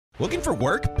Looking for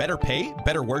work, better pay,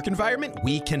 better work environment?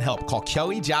 We can help. Call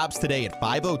Kelly Jobs today at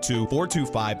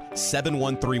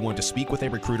 502-425-7131 to speak with a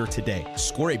recruiter today.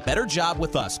 Score a better job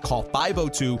with us. Call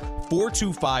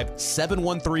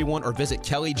 502-425-7131 or visit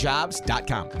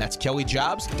kellyjobs.com. That's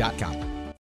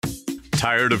kellyjobs.com.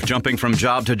 Tired of jumping from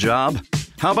job to job?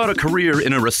 How about a career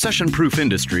in a recession-proof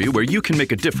industry where you can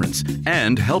make a difference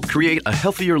and help create a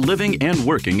healthier living and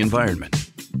working environment?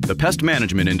 The pest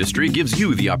management industry gives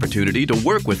you the opportunity to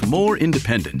work with more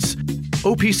independence.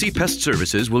 OPC Pest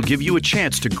Services will give you a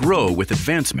chance to grow with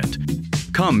advancement.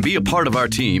 Come be a part of our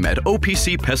team at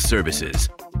OPC Pest Services.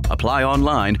 Apply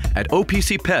online at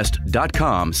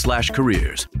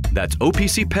opcpest.com/careers. That's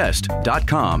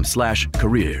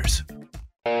opcpest.com/careers.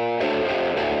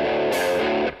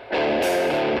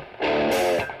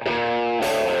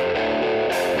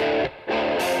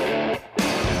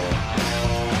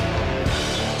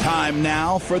 Time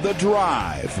now for The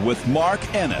Drive with Mark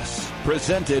Ennis,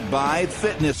 presented by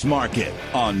Fitness Market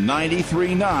on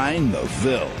 93.9 The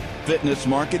Ville. Fitness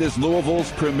Market is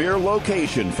Louisville's premier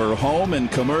location for home and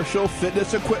commercial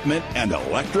fitness equipment and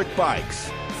electric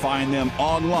bikes. Find them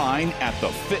online at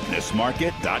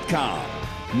thefitnessmarket.com.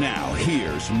 Now,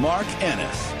 here's Mark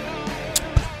Ennis.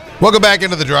 Welcome back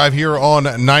into The Drive here on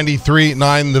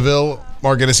 93.9 The Ville.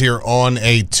 Mark Ennis here on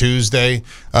a Tuesday.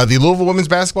 The Louisville women's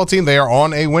basketball team, they are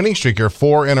on a winning streak here,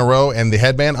 4 in a row, and the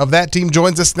headman of that team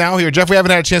joins us now here. Jeff, we haven't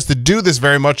had a chance to do this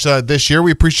very much this year. We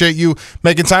appreciate you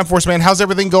making time for us, man. How's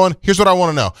everything going? Here's what I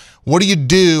want to know. What do you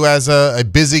do as a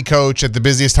busy coach at the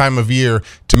busiest time of year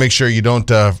to make sure you don't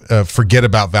forget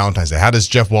about Valentine's Day? How does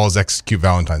Jeff Walls execute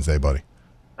Valentine's Day, buddy?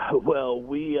 Well,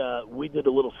 we did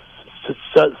a little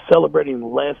celebrating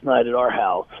last night at our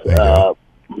house.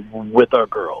 With our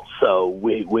girls, so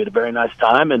we had a very nice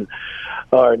time, and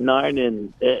our 9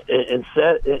 and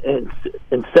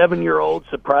 7-year-old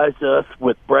surprised us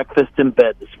with breakfast in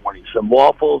bed this morning, some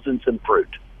waffles and some fruit.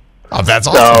 Oh, that's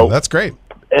awesome! That's great,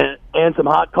 and some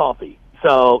hot coffee.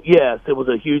 So yes, it was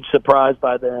a huge surprise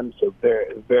by them. So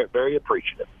very, very, very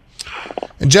appreciative.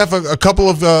 And Jeff, a couple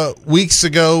of weeks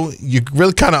ago, you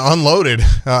really kind of unloaded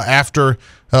after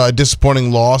a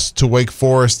disappointing loss to Wake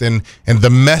Forest, and the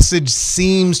message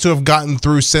seems to have gotten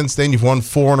through since then. You've won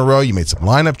 4 in a row. You made some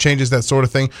lineup changes, that sort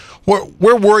of thing.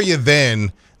 Where were you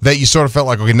then that you sort of felt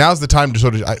like, okay, now's the time to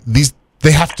sort of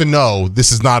they have to know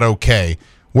this is not okay?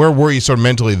 Where were you sort of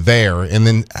mentally there? And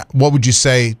then what would you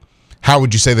say? How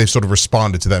would you say they've sort of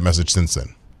responded to that message since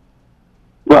then?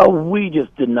 Well, we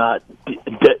just did not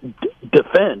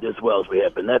defend as well as we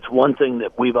have been. That's one thing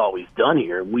that we've always done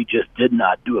here, and we just did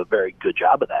not do a very good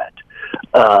job of that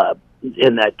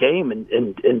in that game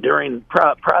and during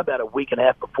probably about a week and a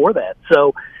half before that.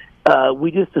 So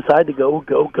we just decided to go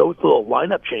through a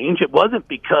lineup change. It wasn't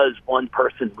because one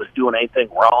person was doing anything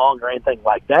wrong or anything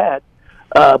like that,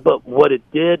 but what it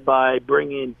did by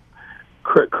bringing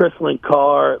Chrislyn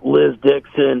Carr, Liz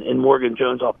Dixon, and Morgan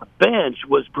Jones off the bench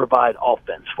was provide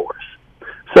offense for us.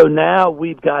 So now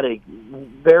we've got a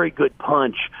very good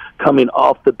punch coming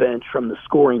off the bench from the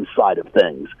scoring side of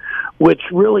things,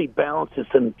 which really balances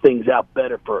some things out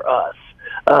better for us.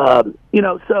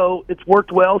 So it's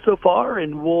worked well so far,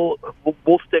 and we'll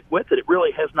stick with it. It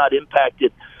really has not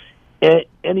impacted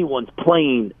anyone's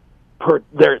playing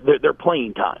their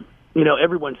playing time.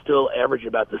 Everyone's still averaging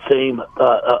about the same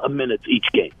minutes each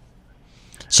game.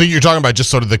 So you're talking about just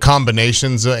sort of the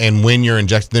combinations and when you're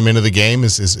injecting them into the game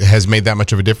has made that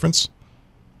much of a difference?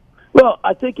 Well,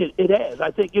 I think it has.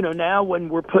 I think, now when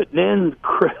we're putting in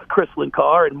Chrislyn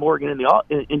Carr and Morgan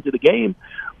into the game,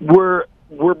 we're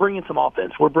bringing some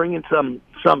offense. We're bringing some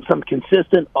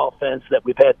consistent offense that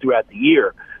we've had throughout the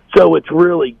year. So it's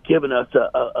really given us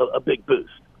a big boost.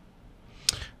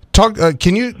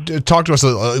 Can you talk to us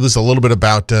at least a little bit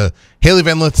about Hailey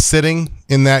Van Lith sitting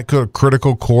in that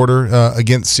critical quarter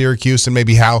against Syracuse, and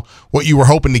maybe what you were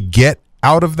hoping to get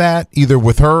out of that, either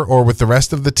with her or with the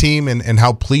rest of the team, and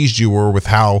how pleased you were with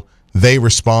how they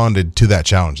responded to that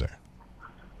challenge there?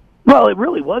 Well, it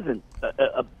really wasn't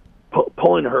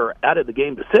pulling her out of the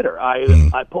game to sit her.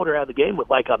 I pulled her out of the game with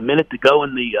like a minute to go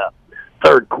in the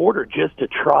third quarter just to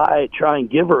try and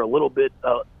give her a little bit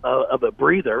of a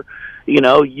breather.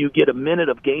 You get a minute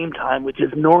of game time, which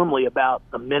is normally about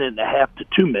a minute and a half to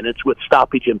 2 minutes with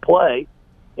stoppage in play,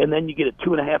 and then you get a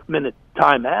 2.5 minute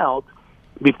timeout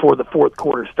before the fourth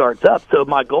quarter starts up. So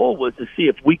my goal was to see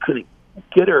if we could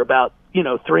get her about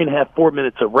 3.5, 4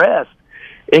 minutes of rest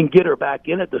and get her back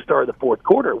in at the start of the fourth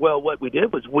quarter. Well, what we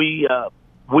did was we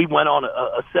went on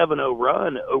a 7-0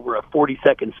 run over a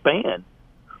 40-second span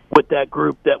with that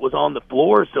group that was on the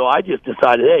floor. So I just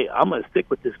decided, hey, I'm going to stick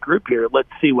with this group here. Let's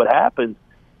see what happens.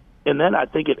 and then I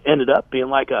think it ended up being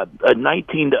like a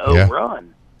 19-0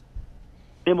 run.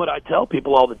 And what I tell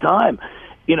people all the time,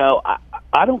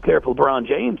 I don't care if LeBron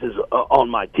James is on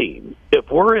my team. If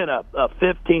we're in a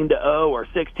 15-0 or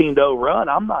 16-0 run,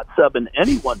 I'm not subbing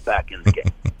anyone back in the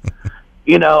game.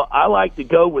 I like to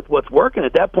go with what's working.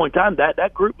 At that point in time,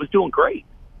 that group was doing great.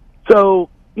 So,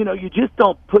 you just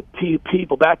don't put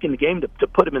people back in the game to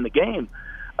put them in the game.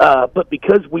 But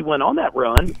because we went on that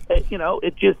run,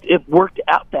 it worked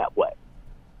out that way.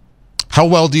 How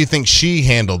well do you think she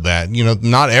handled that?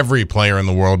 Not every player in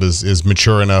the world is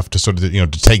mature enough to sort of, to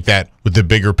take that with the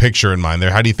bigger picture in mind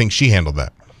there. How do you think she handled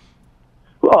that?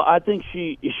 Well, I think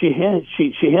she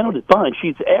handled it fine.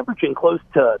 She's averaging close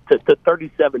to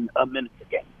 37 minutes a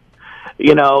game.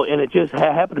 And it just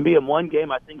happened to be in one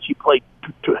game. I think she played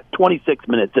 26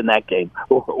 minutes in that game,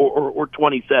 or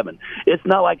 27. It's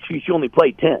not like she only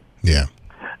played 10. Yeah.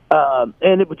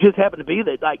 And it just happened to be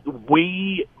that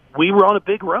we were on a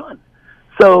big run.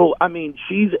 So,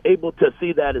 she's able to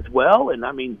see that as well, and,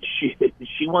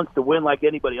 she wants to win like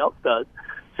anybody else does.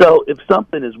 So if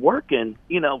something is working,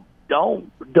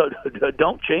 don't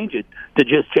change it to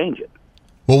just change it.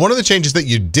 Well, one of the changes that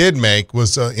you did make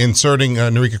was inserting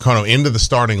Norika Konno into the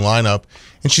starting lineup,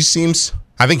 and she seems,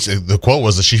 I think the quote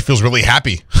was that she feels really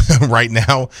happy right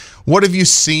now. What have you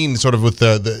seen sort of with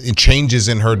the changes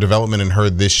in her development in her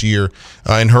this year,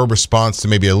 in her response to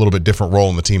maybe a little bit different role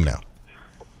in the team now?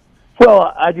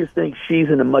 Well, I just think she's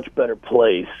in a much better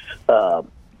place,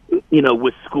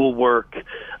 with schoolwork,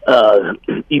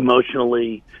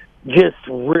 emotionally. Just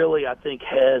really, I think,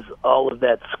 has all of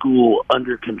that school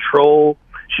under control.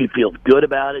 She feels good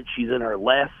about it. She's in her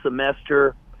last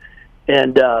semester.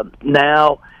 And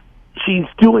now she's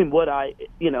doing what I,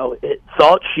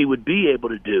 thought she would be able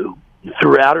to do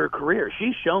throughout her career.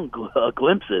 She's shown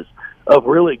glimpses of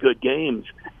really good games,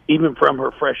 even from her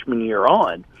freshman year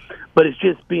on. But it's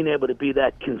just being able to be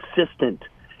that consistent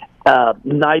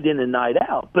night in and night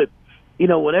out. But,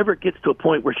 whenever it gets to a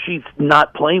point where she's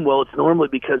not playing well, it's normally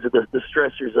because of the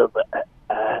stressors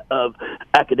of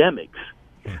academics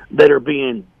that are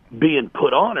being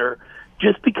put on her.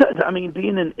 Just because,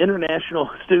 being an international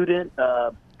student,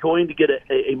 going to get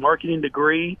a marketing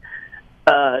degree,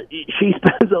 she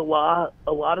spends a lot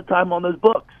of time on those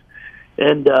books.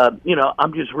 And,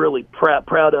 I'm just really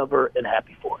proud of her and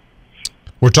happy for her.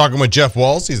 We're talking with Jeff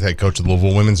Walz. He's the head coach of the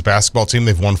Louisville women's basketball team.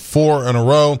 They've won 4 in a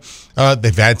row.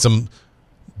 They've had some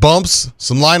bumps,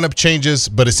 some lineup changes,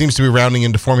 but it seems to be rounding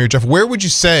into form here. Jeff, where would you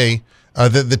say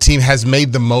that the team has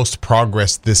made the most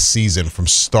progress this season from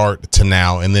start to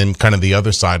now? And then kind of the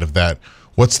other side of that,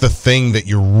 what's the thing that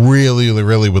you really,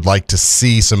 really would like to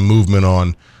see some movement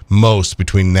on most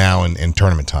between now and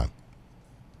tournament time?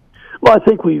 Well, I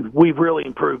think we've really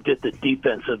improved at the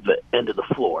defensive end of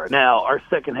the floor. Now, our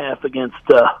second half against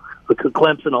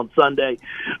Clemson on Sunday,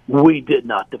 we did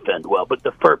not defend well, but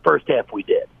the first half we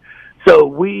did. So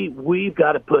we've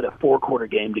got to put a 4-quarter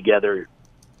game together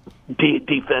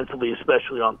defensively,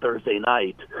 especially on Thursday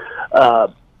night,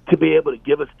 to be able to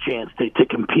give us a chance to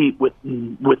compete with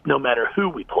no matter who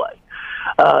we play.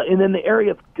 And then the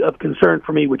area of concern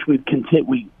for me, which we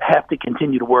have to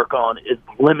continue to work on, is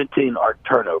limiting our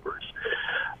turnovers.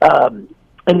 And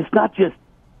it's not just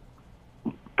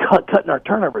cutting our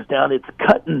turnovers down; it's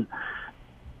cutting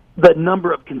the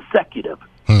number of consecutive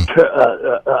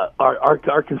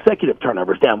our consecutive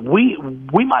turnovers down. We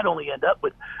might only end up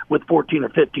with 14 or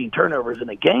 15 turnovers in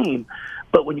a game,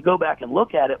 but when you go back and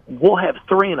look at it, we'll have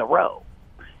 3 in a row,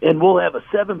 and we'll have a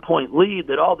 7-point lead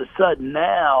that all of a sudden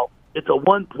now it's a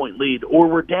 1-point lead, or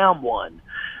we're down 1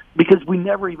 because we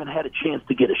never even had a chance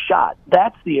to get a shot.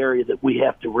 That's the area that we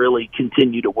have to really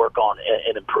continue to work on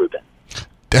and improve in.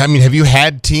 Have you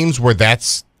had teams where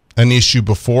that's an issue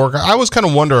before? I always kind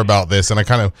of wonder about this, and I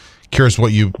kind of curious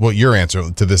what your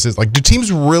answer to this is. Like, do teams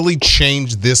really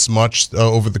change this much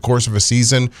over the course of a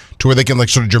season to where they can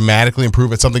sort of dramatically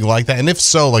improve at something like that? And if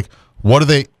so, what do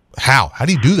they? How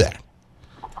do you do that?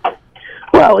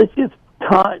 Well, it's just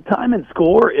time and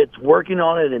score. It's working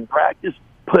on it in practice,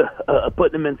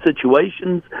 putting them in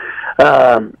situations.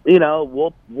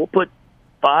 We'll put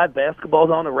 5 basketballs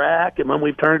on the rack, and when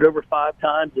we've turned it over 5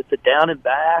 times, it's a down and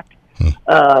back.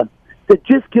 To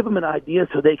just give them an idea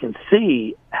so they can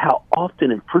see how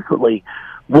often and frequently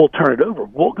we'll turn it over.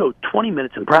 We'll go 20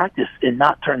 minutes in practice and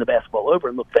not turn the basketball over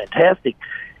and look fantastic.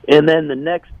 And then the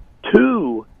next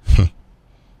 2,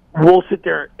 we'll sit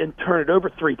there and turn it over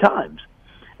 3 times.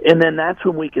 And then that's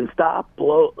when we can stop,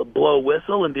 blow a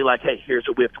whistle, and be like, hey, here's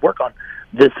what we have to work on.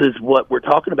 This is what we're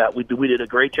talking about. We did a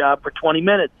great job for 20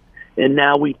 minutes, and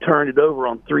now we've turned it over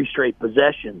on 3 straight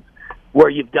possessions, where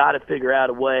you've got to figure out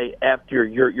a way after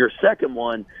your second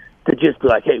one to just be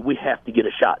like, hey, we have to get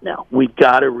a shot now. We've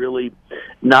got to really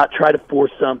not try to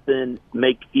force something,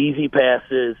 make easy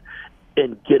passes,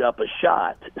 and get up a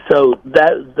shot. So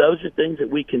those are things that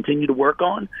we continue to work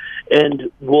on,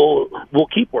 and we'll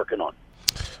keep working on.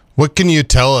 What can you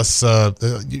tell us?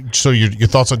 So your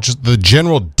thoughts on just the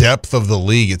general depth of the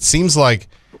league? It seems like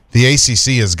the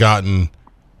ACC has gotten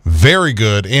very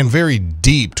good and very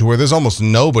deep to where there's almost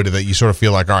nobody that you sort of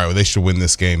feel like, all right, well, they should win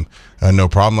this game, no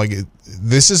problem. Like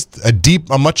this is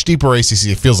a much deeper ACC.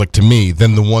 It feels like to me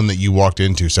than the one that you walked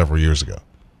into several years ago.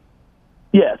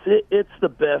 Yes, it's the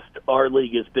best our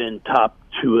league has been, top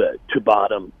to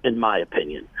bottom, in my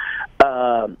opinion.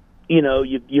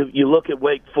 You look at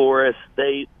Wake Forest;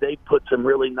 they put some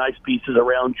really nice pieces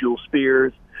around Jewel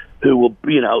Spears, who will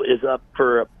is up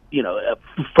for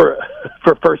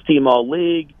first team all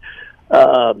league.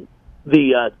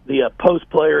 The post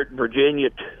player at Virginia,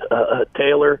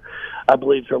 Taylor, I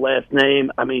believe is her last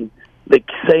name. I mean, the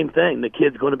same thing. The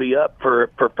kid's going to be up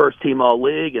for first team all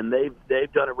league, and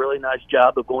they've done a really nice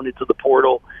job of going into the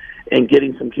portal and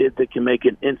getting some kids that can make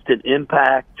an instant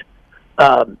impact.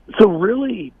 So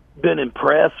really been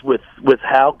impressed with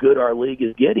how good our league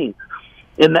is getting,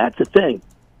 and that's the thing.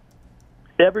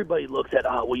 Everybody looks at,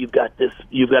 you've got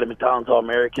a McDonald's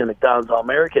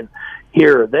All-American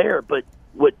here or there, but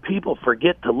what people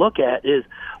forget to look at is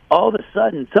all of a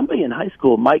sudden somebody in high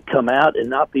school might come out and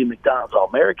not be McDonald's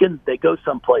All-American. They go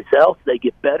someplace else, they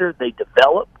get better, they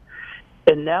develop,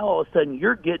 and now all of a sudden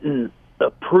you're getting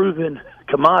a proven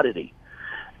commodity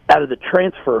out of the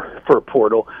transfer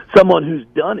portal, someone who's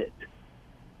done it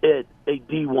at a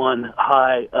D1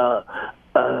 high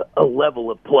a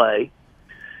level of play.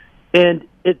 And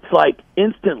it's like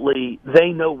instantly they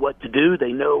know what to do,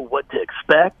 they know what to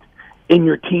expect, and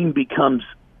your team becomes,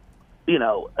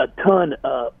 a ton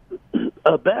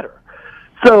better.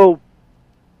 So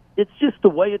it's just the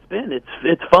way it's been.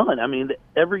 It's fun. I mean,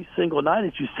 every single night,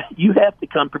 as you say, you have to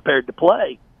come prepared to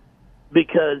play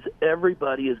because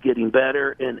everybody is getting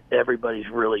better and everybody's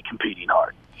really competing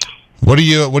hard. What are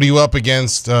you up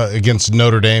against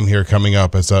Notre Dame here coming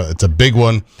up? It's a big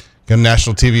one. Got a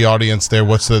national TV audience there.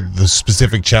 What's the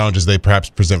specific challenges they perhaps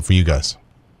present for you guys?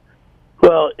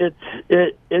 Well,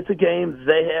 it's a game.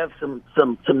 They have some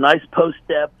nice post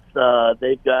depth.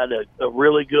 They've got a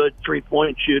really good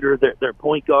 3-point shooter. Their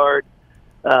point guard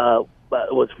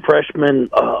was freshman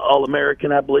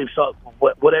All-American, I believe. So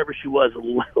whatever she was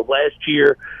last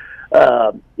year,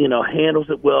 handles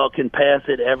it well, can pass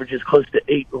it, averages close to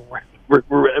 8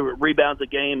 rebounds a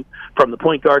game from the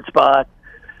point guard spot.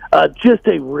 Just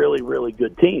a really, really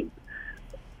good team.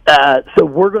 So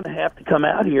we're going to have to come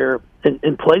out here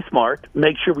and play smart,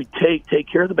 make sure we take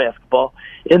care of the basketball,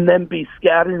 and then be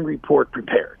scouting report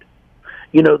prepared.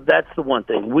 That's the one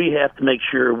thing. We have to make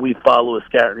sure we follow a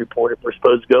scouting report. If we're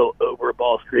supposed to go over a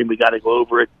ball screen, we got to go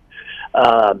over it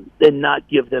and not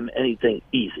give them anything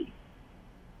easy.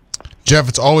 Jeff,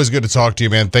 it's always good to talk to you,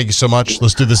 man. Thank you so much.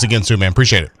 Let's do this again soon, man.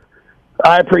 Appreciate it.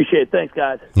 I appreciate it. Thanks,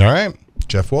 guys. All right.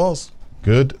 Jeff Walz.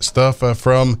 Good stuff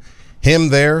from him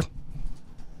there.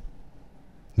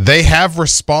 They have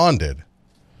responded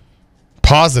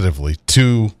positively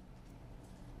to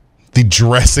the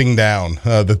dressing down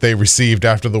that they received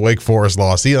after the Wake Forest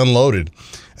loss. He unloaded.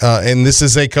 And this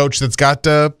is a coach that's got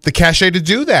the cachet to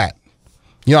do that.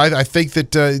 I think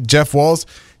that Jeff Walz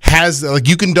has, I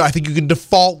think you can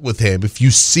default with him if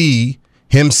you see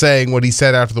him saying what he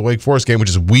said after the Wake Forest game, which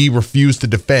is we refuse to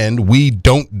defend. We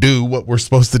don't do what we're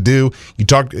supposed to do.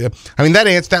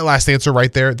 That last answer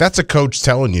right there, that's a coach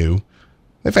telling you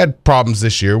they've had problems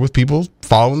this year with people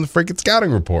following the freaking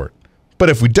scouting report. But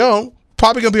if we don't,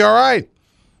 probably going to be all right.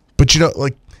 But,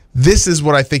 this is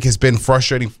what I think has been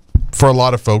frustrating for a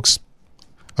lot of folks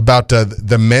about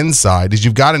the men's side is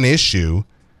you've got an issue.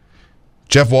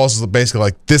 Jeff Walz is basically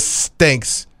like, this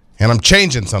stinks, and I'm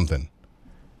changing something.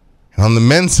 And on the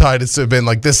men's side, it's been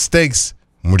like, this stinks,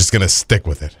 and we're just going to stick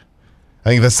with it. I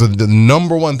think that's the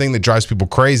number one thing that drives people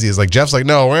crazy is like, Jeff's like,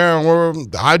 no,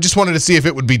 I just wanted to see if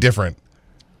it would be different.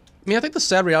 I think the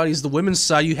sad reality is the women's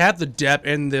side, you have the depth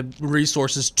and the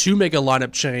resources to make a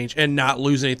lineup change and not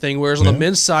lose anything. Whereas on the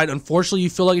men's side, unfortunately, you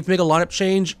feel like if you make a lineup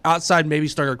change outside maybe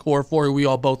starting a core four who we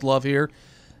all both love here,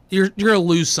 you're going to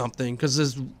lose something because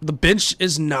the bench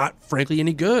is not, frankly,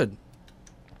 any good.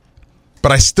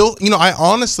 But I still, I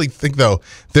honestly think, though,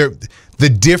 the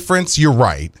difference, you're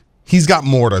right, he's got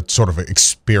more to sort of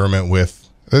experiment with.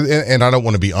 And I don't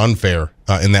want to be unfair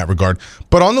in that regard.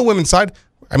 But on the women's side,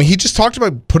 he just talked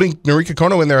about putting Narika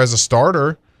Kono in there as a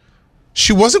starter.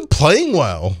 She wasn't playing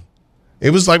well.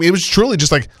 It was truly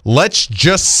just like, let's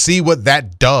just see what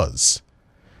that does.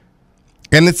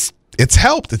 And it's it's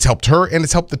helped. It's helped her, and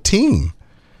it's helped the team.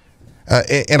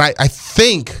 And I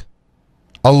think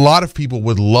a lot of people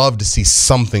would love to see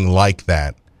something like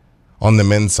that on the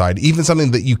men's side, even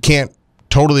something that you can't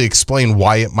totally explain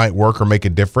why it might work or make a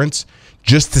difference,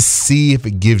 just to see if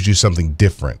it gives you something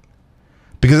different.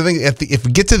 Because I think if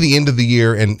we get to the end of the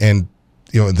year and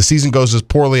the season goes as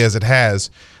poorly as it has,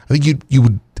 I think you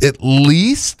would at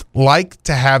least like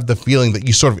to have the feeling that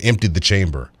you sort of emptied the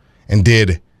chamber and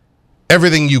did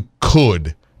everything you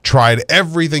could, tried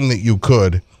everything that you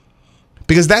could.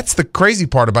 Because that's the crazy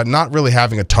part about not really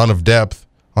having a ton of depth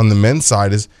on the men's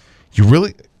side is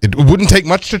it wouldn't take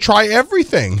much to try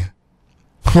everything,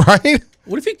 right?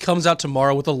 What if he comes out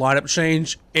tomorrow with a lineup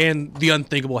change and the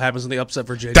unthinkable happens and they upset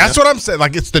Virginia? That's what I'm saying.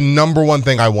 Like, it's the number one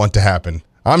thing I want to happen.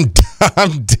 I'm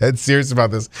dead serious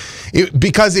about this.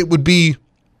 Because it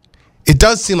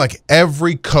does seem like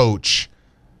every coach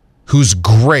who's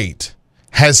great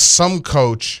has some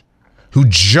coach who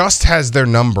just has their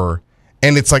number,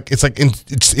 and it's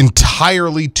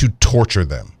entirely to torture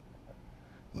them.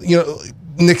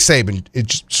 Nick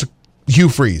Saban, Hugh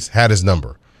Freeze had his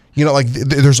number.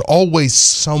 There's always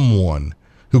someone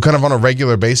who kind of on a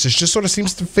regular basis just sort of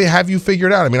seems to have you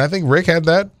figured out. I mean, I think Rick had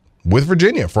that with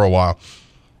Virginia for a while.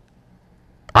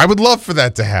 I would love for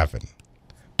that to happen,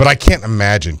 but I can't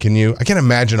imagine. Can you? I can't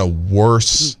imagine a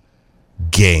worse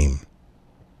game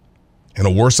and a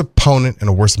worse opponent and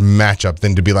a worse matchup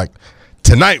than to be like,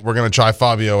 tonight we're going to try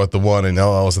Fabio at the 1 and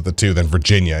LL's at the 2, then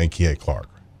Virginia and Kihei Clark.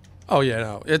 Oh, yeah,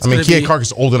 no. Kihei Clark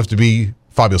is old enough to be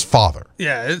Fabio's father.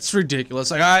 Yeah, it's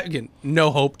ridiculous. Again,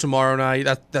 no hope tomorrow night.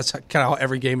 That's kind of how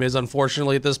every game is,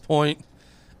 unfortunately, at this point.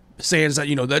 Saying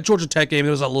that, that Georgia Tech game,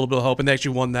 there was a little bit of hope, and they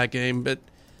actually won that game, but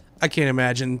I can't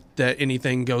imagine that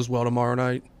anything goes well tomorrow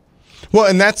night. Well,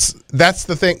 and that's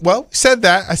the thing. Well, I said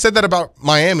that about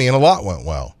Miami, and a lot went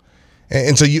well.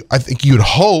 And so I think you'd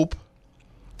hope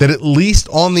that at least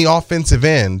on the offensive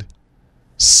end,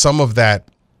 some of that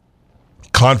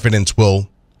confidence will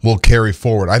carry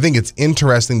forward. I think it's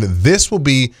interesting that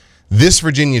this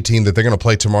Virginia team that they're going to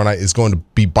play tomorrow night is going to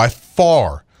be by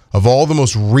far, of all the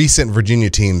most recent Virginia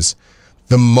teams,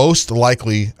 the most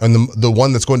likely and the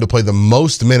one that's going to play the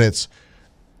most minutes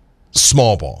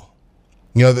small ball.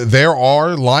 There are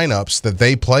lineups that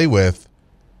they play with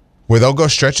where they'll go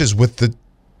stretches with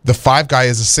the 5 guy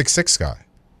as a 6'6" guy.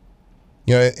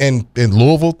 And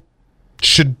Louisville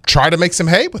should try to make some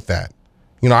hay with that.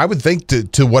 I would think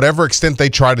to whatever extent they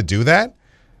try to do that,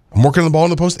 I'm working the ball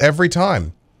in the post every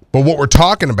time. But what we're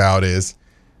talking about is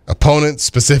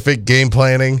opponent-specific game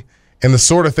planning, and the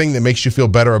sort of thing that makes you feel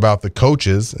better about the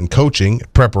coaches and coaching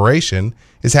preparation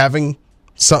is having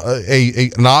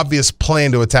an obvious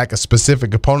plan to attack a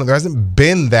specific opponent. There hasn't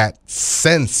been that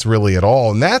sense really at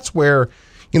all. And that's where,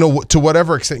 to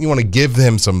whatever extent you want to give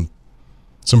them some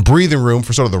breathing room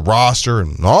for sort of the roster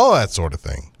and all that sort of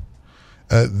thing,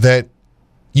 that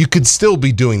you could still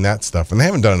be doing that stuff. And they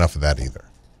haven't done enough of that either.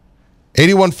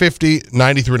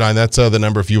 8150-939, that's the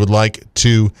number if you would like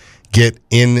to get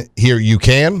in here. You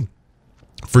can.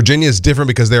 Virginia is different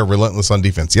because they're relentless on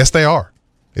defense. Yes, they are.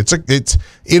 It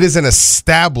is an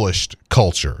established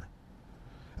culture.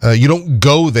 You don't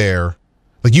go there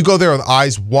like you go there with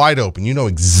eyes wide open. You know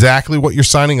exactly what you're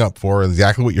signing up for,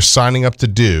 exactly what you're signing up to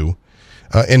do,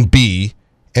 and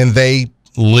they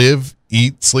live,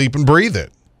 eat, sleep, and breathe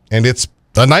it. And it's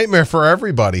a nightmare for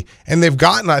everybody. And they've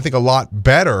gotten, I think, a lot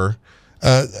better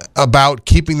about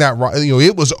keeping that.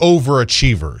 It was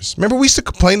overachievers. Remember, we used to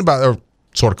complain about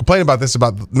this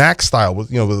about Mac style with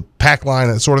the pack line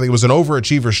and sort of thing. It was an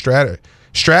overachiever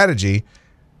strategy,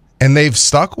 and they've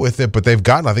stuck with it. But they've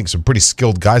gotten, I think, some pretty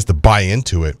skilled guys to buy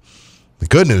into it. The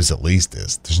good news, at least,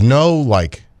 is there's no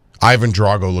like Ivan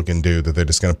Drago looking dude that they're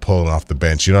just going to pull off the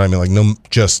bench. You know what I mean? Like no,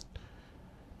 just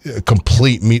a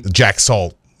complete Jack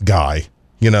Salt guy.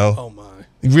 Oh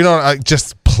my!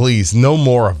 Just please, no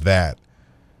more of that.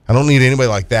 I don't need anybody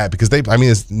like that because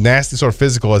as nasty sort of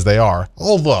physical as they are.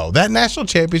 Although that national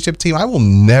championship team, I will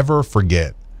never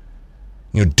forget.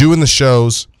 Doing the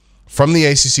shows from the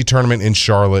ACC tournament in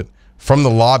Charlotte, from the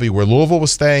lobby where Louisville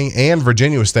was staying and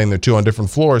Virginia was staying there too on different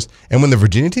floors. And when the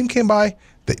Virginia team came by,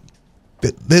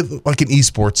 they like an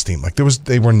esports team. Like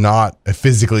they were not a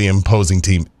physically imposing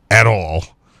team at all.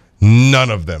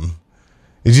 None of them.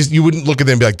 It's just you wouldn't look at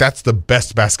them and be like, that's the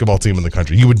best basketball team in the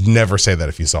country. You would never say that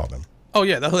if you saw them. Oh,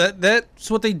 yeah.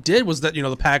 That's what they did was that,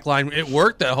 the pack line, it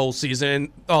worked that whole season.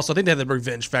 And also, I think they had the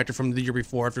revenge factor from the year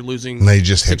before after losing. And they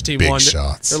just hit big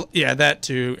shots. Yeah, that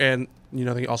too. And,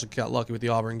 they also got lucky with the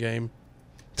Auburn game.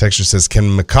 Texture says,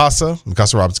 can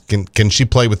Mikasa Robinson, can she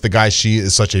play with the guy? She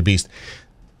is such a beast.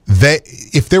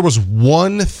 If there was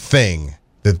one thing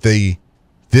that the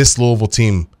this Louisville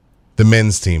team, the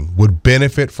men's team, would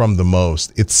benefit from the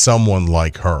most, it's someone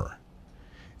like her.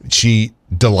 She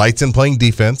delights in playing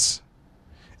defense,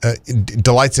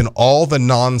 delights in all the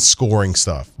non-scoring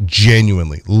stuff,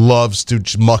 genuinely. Loves to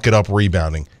muck it up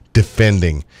rebounding,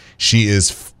 defending. She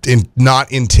is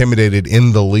not intimidated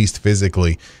in the least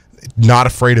physically, not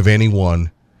afraid of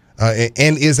anyone,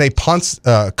 and is a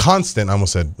constant, I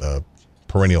almost said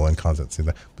perennial and constant, see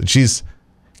that, but she's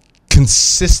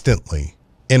consistently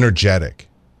energetic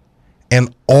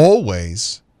and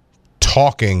always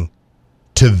talking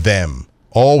to them,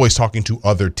 always talking to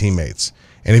other teammates.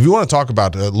 And if you want to talk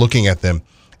about looking at them,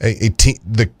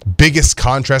 the biggest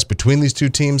contrast between these two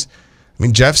teams, I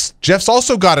mean, Jeff's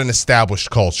also got an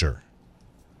established culture,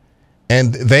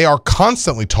 and they are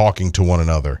constantly talking to one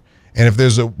another. And if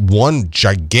there's one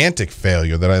gigantic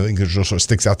failure that I think just sort of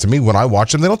sticks out to me when I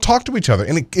watch them, they don't talk to each other,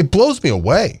 and it blows me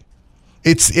away.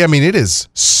 It is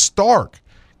stark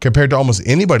compared to almost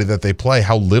anybody that they play,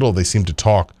 how little they seem to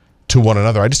talk to one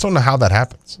another. I just don't know how that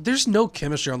happens. There's no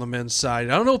chemistry on the men's side.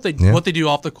 I don't know what they do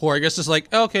off the court. I guess it's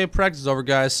like, okay, practice is over,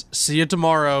 guys. See you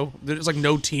tomorrow. There's like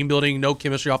no team building, no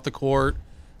chemistry off the court.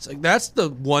 It's like that's the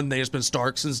one thing that's been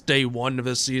stark since day one of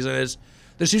this season is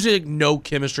there's usually like no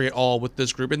chemistry at all with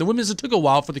this group. And the women's, it took a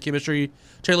while for the chemistry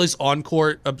to at least on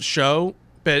court show,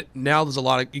 but now there's a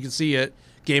lot of, you can see it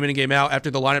game in and game out after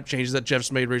the lineup changes that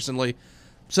Jeff's made recently.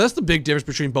 So that's the big difference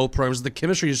between both programs. The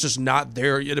chemistry is just not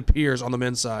there, it appears, on the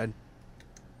men's side.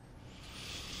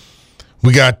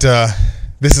 We got,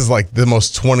 this is like the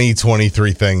most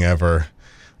 2023 thing ever.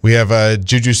 We have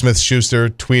Juju Smith-Schuster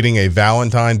tweeting a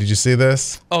Valentine. Did you see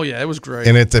this? Oh, yeah, it was great.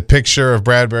 And it's a picture of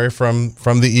Bradbury from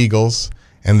the Eagles.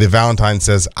 And the Valentine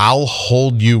says, "I'll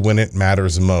hold you when it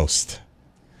matters most."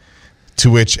 To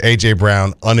which A.J.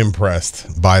 Brown,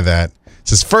 unimpressed by that,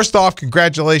 says, "First off,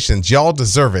 congratulations. Y'all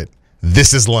deserve it.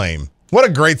 This is lame." What a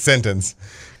great sentence.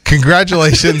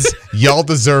 Congratulations. Y'all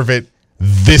deserve it.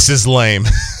 This is lame.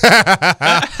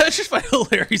 I just find it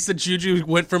hilarious that Juju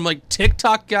went from like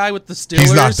TikTok guy with the Steelers.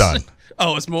 He's not done.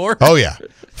 Oh, it's more? Oh, yeah.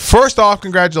 First off,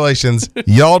 congratulations.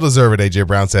 Y'all deserve it, A.J.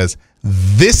 Brown says.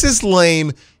 This is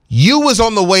lame. You was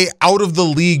on the way out of the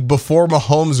league before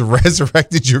Mahomes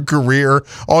resurrected your career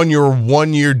on your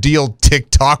one-year deal,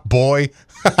 TikTok boy.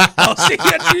 Oh, see,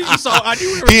 you saw, I knew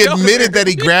we were He going admitted there. that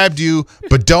he grabbed you,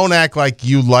 but don't act like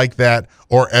you like that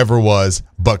or ever was.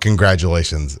 But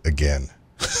congratulations again.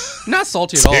 Not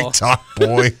salty at all. TikTok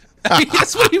boy. I mean,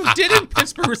 that's what he did in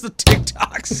Pittsburgh was the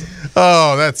TikToks.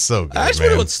 Oh, that's so good, I just man.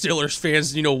 wonder what Steelers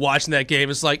fans, watching that game.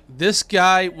 It's like, this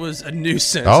guy was a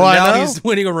nuisance. Oh, and I now know. he's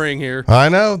winning a ring here. I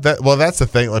know that. Well, that's the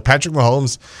thing. Like Patrick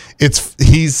Mahomes,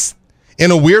 he's in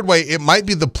a weird way. It might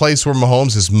be the place where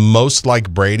Mahomes is most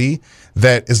like Brady.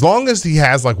 That as long as he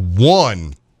has like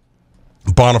one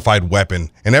bona fide weapon,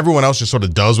 and everyone else just sort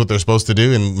of does what they're supposed to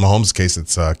do. In Mahomes' case,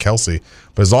 it's Kelsey.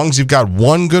 But as long as you've got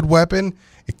one good weapon,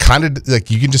 it kind of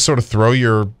like you can just sort of throw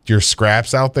your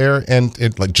scraps out there, and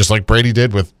it like just like Brady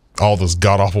did with all those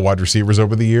god awful wide receivers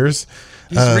over the years.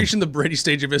 He's reaching the Brady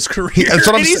stage of his career. That's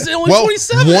what I'm and he's saying. only Well,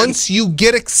 27. once you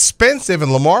get expensive,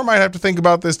 and Lamar might have to think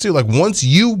about this too, like once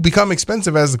you become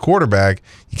expensive as the quarterback,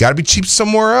 you got to be cheap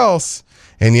somewhere else.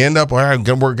 And you end up, all right,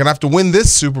 we're going to have to win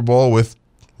this Super Bowl with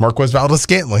Marquez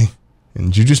Valdes-Scantling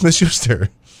and Juju Smith-Schuster.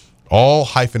 All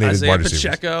hyphenated Isaiah wide receivers.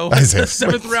 Pacheco, Isaiah. the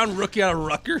 7th-round rookie out of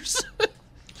Rutgers.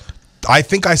 I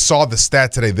think I saw the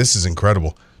stat today. This is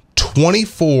incredible.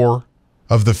 24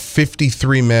 of the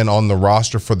 53 men on the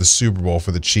roster for the Super Bowl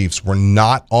for the Chiefs were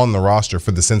not on the roster for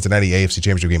the Cincinnati AFC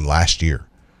Championship game last year.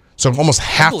 So almost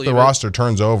half the roster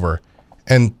turns over,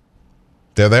 and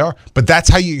there they are. But that's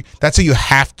how you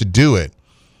have to do it.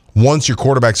 Once your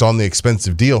quarterback's on the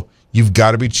expensive deal, you've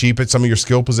got to be cheap at some of your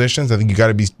skill positions. I think you got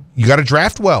to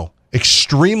draft well,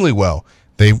 extremely well.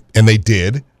 They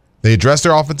did. They addressed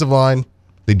their offensive line.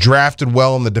 They drafted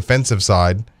well on the defensive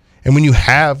side. And when you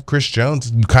have Chris Jones,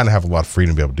 you kind of have a lot of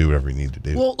freedom to be able to do whatever you need to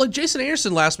do. Well, like Jason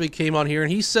Anderson last week came on here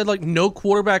and he said like no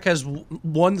quarterback has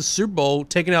won the Super Bowl,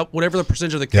 taking out whatever the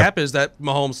percentage of the cap is that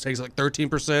Mahomes takes, like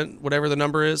 13%, whatever the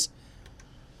number is.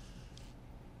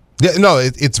 Yeah, no,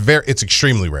 it's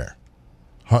extremely rare.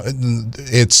 He's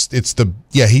the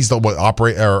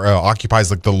occupies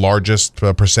like the largest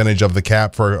percentage of the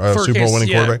cap for a Super Bowl winning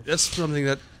quarterback. That's something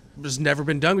that has never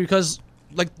been done because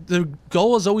like the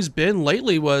goal has always been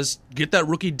lately was get that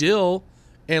rookie deal,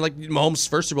 and like Mahomes'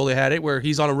 first Super Bowl they had it where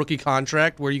he's on a rookie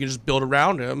contract where you can just build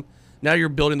around him. Now you're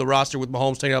building the roster with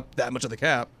Mahomes taking up that much of the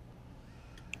cap.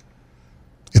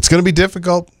 It's going to be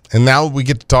difficult, and now we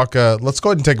get to talk. Let's go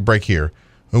ahead and take a break here.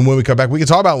 And when we come back, we can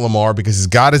talk about Lamar because he's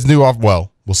got his new we'll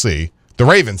see. The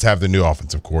Ravens have the new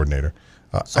offensive coordinator.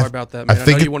 Sorry about that, man. I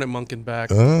know you wanted Monken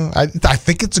back. I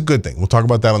think it's a good thing. We'll talk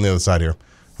about that on the other side here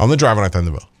on the Drive on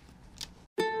Thunderville.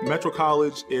 Metro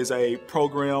College is a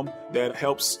program that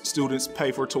helps students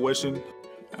pay for tuition,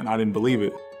 and I didn't believe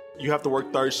it. You have to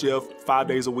work third shift 5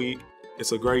 days a week.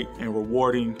 It's a great and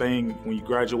rewarding thing when you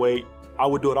graduate. I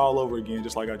would do it all over again,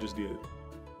 just like I just did.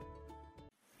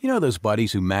 You know those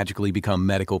buddies who magically become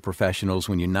medical professionals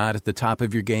when you're not at the top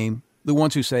of your game? The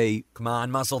ones who say, "Come on,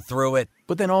 muscle through it,"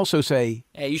 but then also say,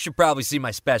 "Hey, you should probably see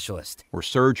my specialist." Or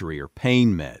surgery or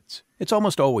pain meds. It's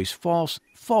almost always false,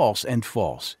 false, and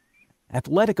false.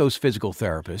 Athletico's physical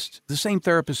therapists, the same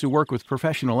therapists who work with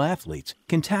professional athletes,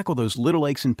 can tackle those little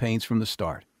aches and pains from the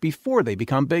start, before they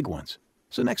become big ones.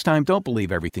 So next time, don't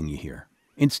believe everything you hear.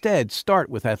 Instead, start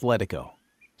with Athletico.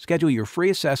 Schedule your free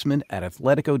assessment at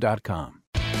athletico.com.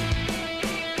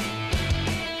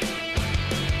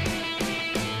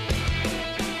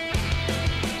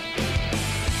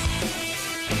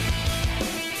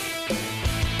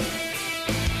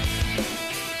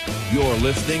 You're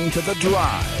listening to The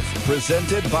Drive,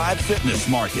 presented by Fitness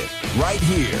Market, right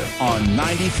here on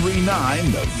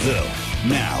 93.9 The Ville.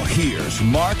 Now, here's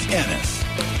Mark Ennis.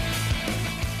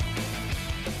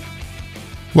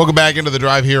 Welcome back into The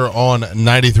Drive here on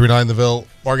 93.9 The Ville.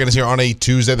 Mark Ennis here on a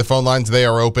Tuesday. The phone lines, they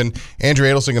are open. Andrew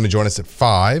Adelson going to join us at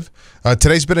 5.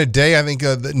 Today's been a day, I think,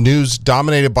 the news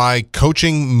dominated by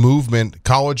coaching movement,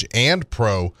 college and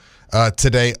pro.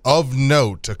 Today, of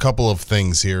note, a couple of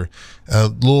things here.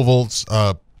 Louisville's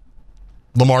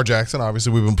Lamar Jackson,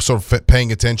 obviously, we've been sort of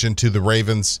paying attention to the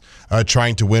Ravens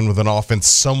trying to win with an offense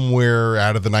somewhere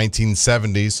out of the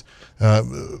 1970s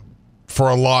for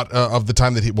a lot of the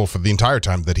time for the entire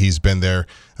time that he's been there.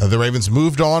 The Ravens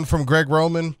moved on from Greg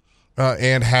Roman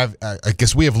and have, I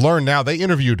guess we have learned now, they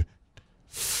interviewed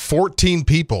 14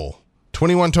 people.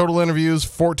 21 total interviews,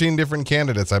 14 different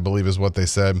candidates, I believe is what they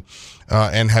said,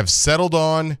 and have settled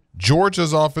on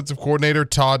Georgia's offensive coordinator,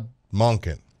 Todd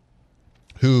Monken,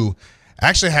 who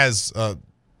actually has, I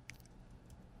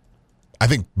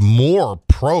think, more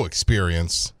pro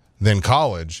experience than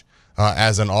college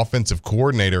as an offensive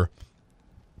coordinator,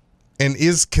 and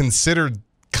is considered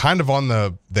kind of on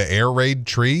the air raid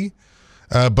tree,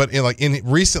 but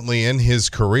recently in his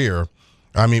career,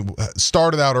 I mean,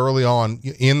 started out early on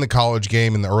in the college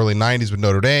game in the early 90s with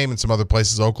Notre Dame and some other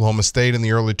places, Oklahoma State in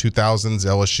the early 2000s,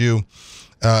 LSU,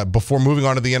 before moving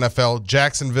on to the NFL,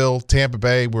 Jacksonville, Tampa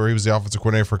Bay, where he was the offensive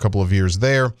coordinator for a couple of years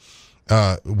there,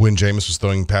 when Jameis was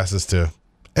throwing passes to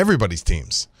everybody's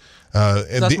teams.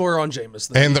 That's more on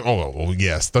Jameis.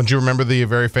 Yes. Don't you remember the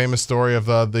very famous story of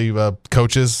the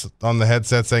coaches on the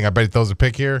headset saying, "I bet he throws a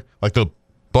pick here," like the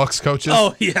Bucks coaches?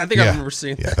 Oh, yeah, I think I remember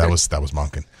seeing that. Yeah, that was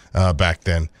Monken back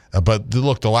then. But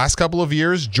look, the last couple of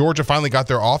years, Georgia finally got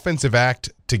their offensive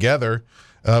act together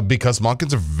because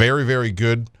Monken's a very, very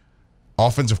good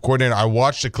offensive coordinator. I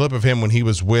watched a clip of him when he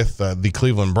was with the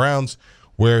Cleveland Browns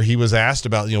where he was asked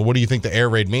about, what do you think the air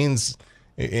raid means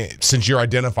since you're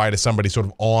identified as somebody sort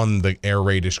of on the air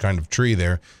raidish kind of tree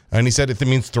there. And he said it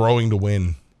means throwing to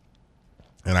win.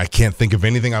 And I can't think of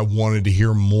anything I wanted to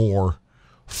hear more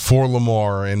for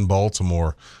Lamar in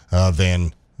Baltimore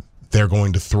than they're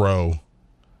going to throw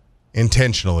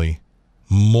intentionally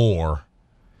more.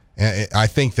 And I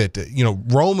think that,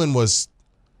 Roman was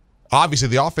obviously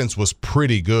the offense was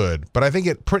pretty good, but I think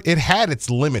it had its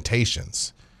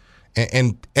limitations.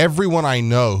 And everyone I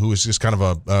know who is just kind of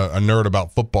a nerd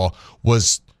about football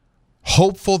was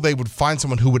hopeful they would find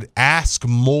someone who would ask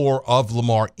more of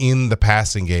Lamar in the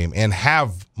passing game and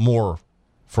have more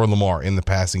for Lamar in the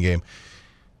passing game.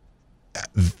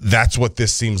 That's what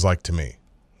this seems like to me.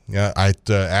 I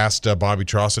asked Bobby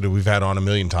Trossett, who we've had on a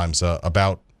million times,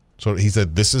 about. So he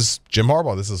said, "This is Jim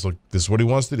Harbaugh. This is what he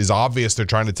wants to do. It's obvious they're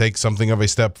trying to take something of a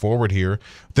step forward here.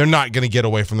 They're not going to get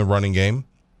away from the running game.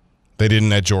 They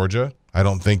didn't at Georgia. I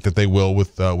don't think that they will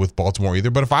with Baltimore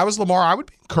either. But if I was Lamar, I would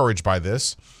be encouraged by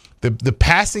this. The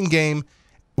passing game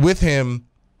with him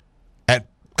at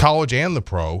college and the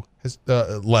pro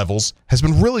levels has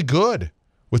been really good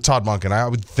with Todd Monken. I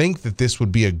would think that this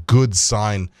would be a good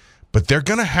sign, but they're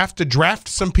going to have to draft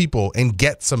some people and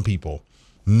get some people.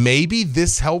 Maybe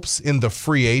this helps in the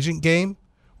free agent game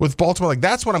with Baltimore. Like,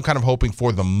 that's what I'm kind of hoping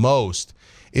for the most,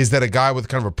 is that a guy with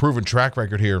kind of a proven track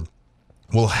record here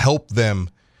will help them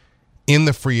in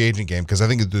the free agent game, because I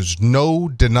think there's no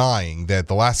denying that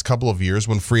the last couple of years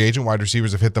when free agent wide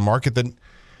receivers have hit the market, that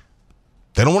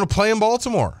they don't want to play in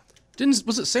Baltimore.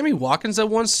 Was it Sammy Watkins that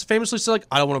once famously said, like,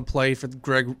 I don't want to play for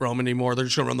Greg Roman anymore. They're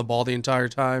just going to run the ball the entire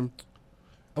time.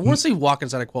 I want to say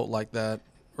Watkins had a quote like that,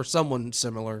 or someone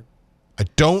similar. I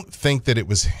don't think that it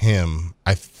was him.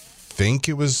 I think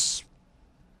it was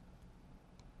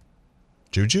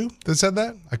Juju that said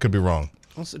that? I could be wrong.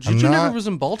 Juju never was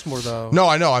in Baltimore, though. No,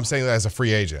 I know. I'm saying that as a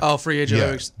free agent. Oh, free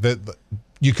agent. Yeah,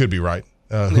 you could be right.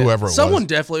 Whoever it was. Someone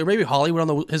definitely, or maybe Hollywood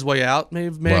on his way out may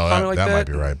have made a comment like that. That might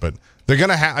be right. But they're going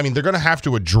to have, they're going to have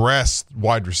to address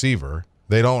wide receiver.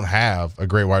 They don't have a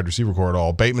great wide receiver core at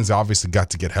all. Bateman's obviously got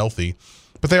to get healthy.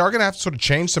 But they are going to have to sort of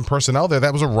change some personnel there.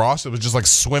 That was a roster that was just like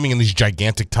swimming in these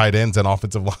gigantic tight ends and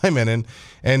offensive linemen,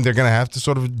 and they're going to have to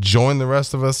sort of join the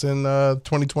rest of us in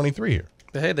 2023 here.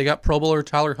 But hey, they got Pro Bowler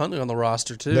Tyler Huntley on the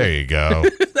roster, too. There you go.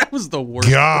 That was the worst.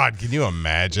 God, can you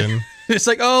imagine? It's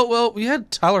like, oh, well, we had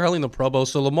Tyler Huntley in the Pro Bowl,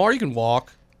 so Lamar, you can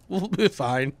walk. We'll be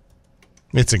fine.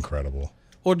 It's incredible.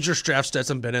 Or just draft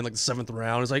Stetson Bennett in like the 7th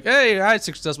round. It's like, hey, I had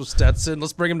success with Stetson.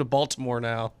 Let's bring him to Baltimore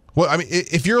now. Well, I mean,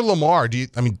 if you're Lamar,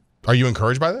 are you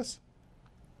encouraged by this?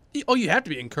 Oh, you have to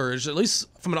be encouraged, at least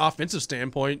from an offensive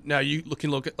standpoint. Now, you can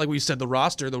look at, like we said, the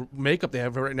roster, the makeup they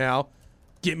have right now.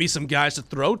 Get me some guys to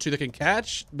throw to that can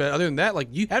catch. But other than that, like,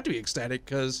 you have to be ecstatic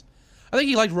because I think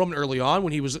he liked Roman early on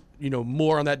when he was,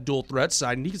 more on that dual threat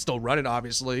side, and he can still run it,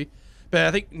 obviously. But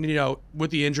I think, with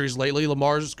the injuries lately,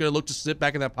 Lamar's going to look to sit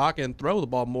back in that pocket and throw the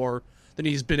ball more than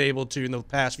he's been able to in the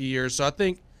past few years. So I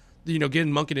think,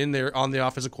 getting Monken in there on the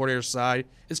offensive coordinator side,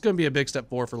 it's going to be a big step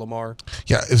forward for Lamar.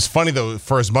 Yeah, it was funny, though,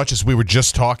 for as much as we were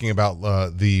just talking about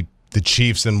the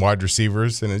Chiefs and wide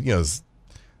receivers, and,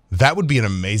 that would be an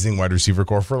amazing wide receiver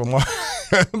core for Lamar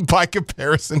by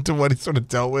comparison to what he sort of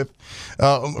dealt with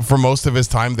for most of his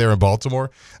time there in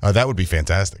Baltimore. That would be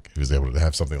fantastic if he was able to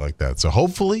have something like that. So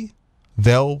hopefully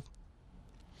I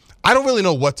don't really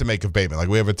know what to make of Bateman. Like,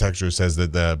 we have a texter who says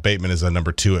that Bateman is a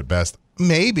number 2 at best.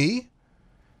 Maybe.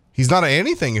 He's not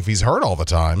anything if he's hurt all the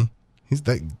time.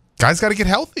 That guy's got to get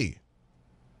healthy.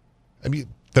 I mean,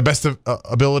 the best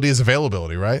ability is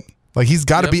availability, right? Like, he's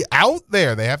got to be out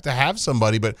there. They have to have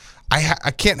somebody, but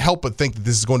I can't help but think that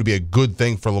this is going to be a good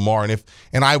thing for Lamar.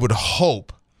 And I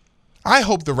hope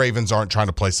the Ravens aren't trying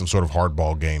to play some sort of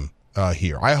hardball game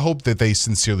here. I hope that they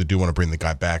sincerely do want to bring the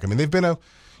guy back. I mean,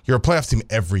 you're a playoff team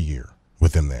every year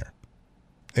with him there.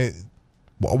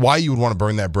 Why you would want to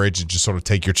burn that bridge and just sort of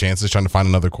take your chances trying to find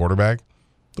another quarterback?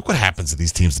 Look what happens to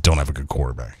these teams that don't have a good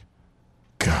quarterback.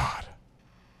 God.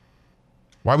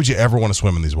 Why would you ever want to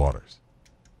swim in these waters?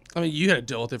 I mean, you had to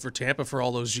deal with it for Tampa for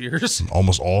all those years.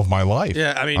 Almost all of my life.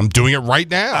 Yeah, I mean, I'm doing it right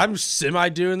now. I'm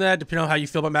semi-doing that, depending on how you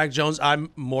feel about Mac Jones.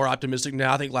 I'm more optimistic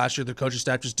now. I think last year the coaching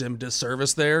staff just did him a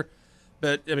disservice there.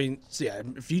 But, I mean,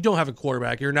 if you don't have a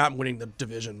quarterback, you're not winning the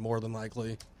division more than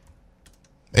likely.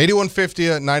 8150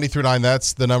 at 93.9.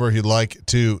 That's the number if you'd like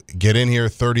to get in here.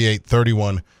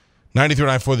 3831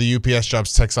 93.9 for the UPS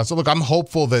Jobs text line. So, look, I'm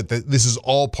hopeful that this is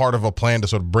all part of a plan to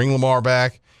sort of bring Lamar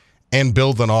back and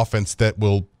build an offense that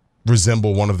will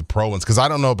resemble one of the pro ones. Because I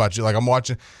don't know about you. Like,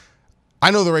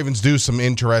 I know the Ravens do some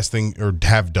interesting, or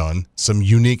have done some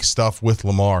unique stuff with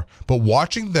Lamar. But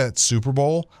watching that Super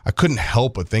Bowl, I couldn't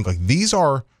help but think, like, these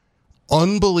are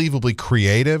unbelievably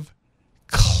creative,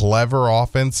 clever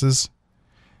offenses.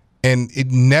 And it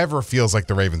never feels like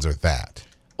the Ravens are that.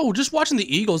 Oh, just watching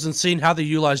the Eagles and seeing how they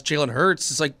utilize Jalen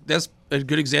Hurts, it's like that's a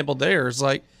good example there. It's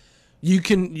like you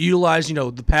can utilize,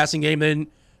 the passing game, then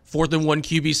 4th and 1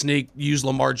 QB sneak, use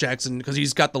Lamar Jackson because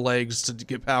he's got the legs to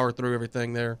get power through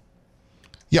everything there.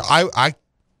 Yeah, I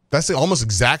that's almost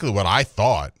exactly what I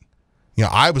thought.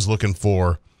 I was looking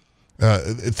for,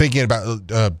 thinking about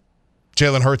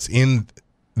Jalen Hurts in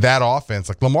that offense.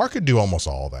 Like, Lamar could do almost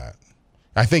all that.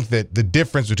 I think that the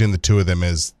difference between the two of them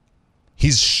is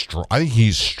I think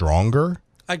he's stronger.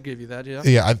 I'd give you that, yeah.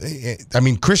 Yeah, I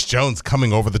mean, Chris Jones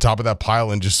coming over the top of that pile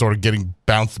and just sort of getting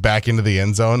bounced back into the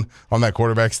end zone on that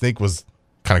quarterback sneak was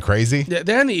kind of crazy. Yeah,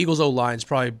 then the Eagles' O-line is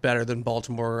probably better than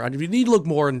Baltimore. I mean, you need to look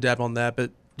more in depth on that,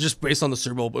 but just based on the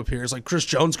Super Bowl appearance, like Chris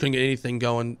Jones couldn't get anything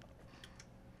going.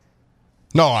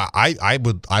 No, I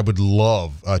would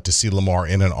love to see Lamar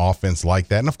in an offense like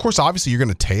that. And, of course, obviously you're going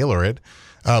to tailor it,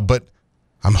 but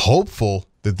I'm hopeful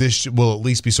that this will at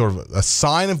least be sort of a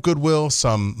sign of goodwill,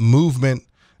 some movement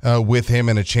with him,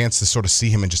 and a chance to sort of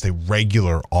see him in just a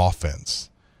regular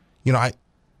offense.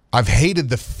 I've hated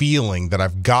the feeling that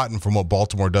I've gotten from what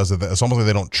Baltimore does. It's almost like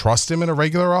they don't trust him in a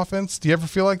regular offense. Do you ever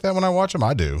feel like that when I watch him?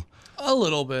 I do. A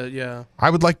little bit, yeah. I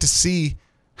would like to see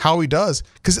how he does.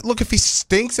 Because, look, if he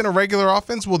stinks in a regular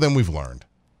offense, well, then we've learned.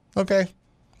 Okay?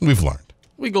 We've learned.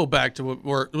 We go back to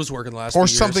what was working last year. Or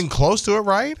few something years. Close to it,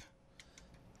 right?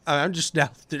 I'm just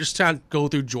trying to go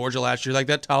through Georgia last year. Like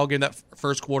that title game, that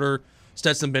first quarter,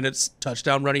 Stetson Bennett's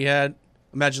touchdown run he had.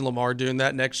 Imagine Lamar doing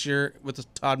that next year with the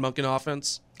Todd Monken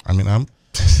offense. I mean, I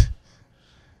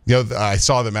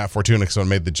saw that Matt Fortuna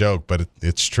made the joke, but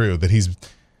it's true that he's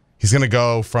going to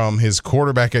go from his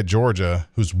quarterback at Georgia,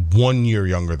 who's 1 year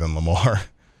younger than Lamar,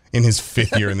 in his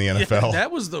 5th year in the NFL. Yeah,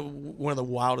 that was one of the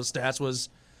wildest stats. Was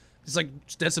it's like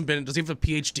Stetson Bennett, does he have a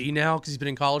PhD now because he's been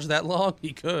in college that long?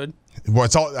 He could. Well,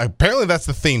 apparently that's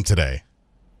the theme today.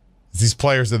 These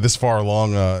players are this far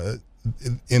along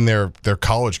in their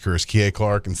college careers. Kihei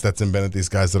Clark and Stetson Bennett, these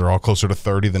guys that are all closer to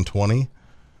 30 than 20.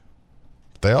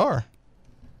 They are.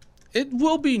 It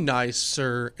will be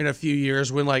nicer in a few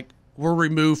years when we're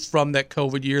removed from that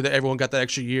COVID year that everyone got that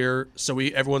extra year. So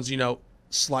everyone's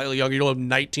slightly younger. You don't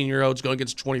have 19-year-olds going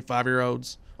against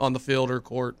 25-year-olds on the field or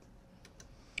court.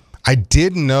 I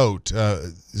did note.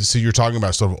 So you're talking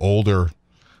about sort of older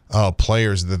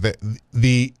players that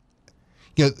the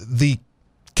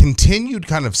continued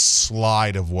kind of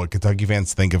slide of what Kentucky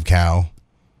fans think of Cal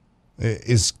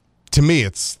is, to me,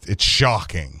 it's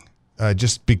shocking.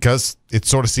 Just because it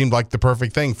sort of seemed like the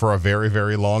perfect thing for a very,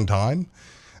 very long time.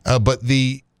 But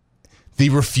the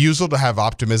refusal to have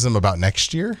optimism about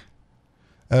next year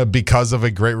because of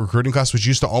a great recruiting class, which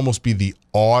used to almost be the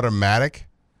automatic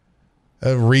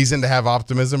reason to have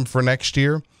optimism for next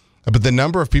year. But the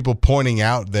number of people pointing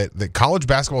out that college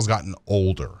basketball has gotten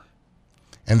older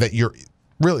and that you're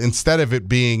really, instead of it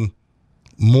being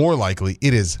more likely,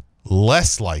 it is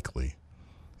less likely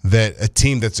that a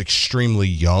team that's extremely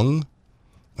young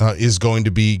is going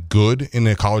to be good in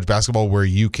a college basketball where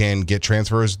you can get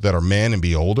transfers that are men and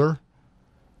be older.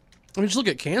 I mean, just look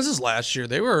at Kansas last year.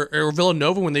 Or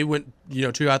Villanova when they went, 2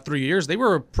 out of 3 years. They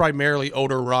were a primarily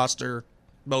older roster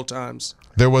both times.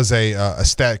 There was a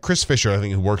stat. Chris Fisher, I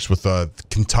think, who works with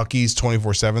Kentucky's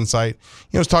 24/7 site,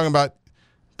 was talking about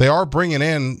they are bringing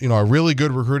in, a really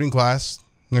good recruiting class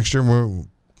next year. We're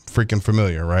freaking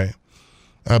familiar, right?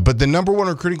 But the number one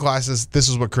recruiting classes, this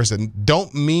is what Chris said,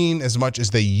 don't mean as much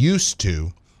as they used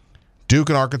to. Duke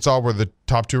and Arkansas were the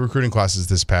top 2 recruiting classes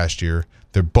this past year.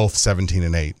 They're both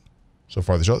 17-8 so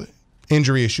far. There's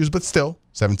injury issues, but still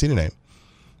 17-8.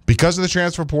 Because of the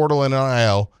transfer portal and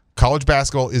NIL, college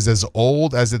basketball is as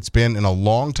old as it's been in a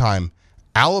long time.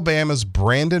 Alabama's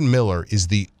Brandon Miller is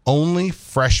the only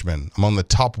freshman among the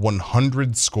top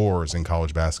 100 scorers in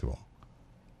college basketball.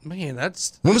 Man,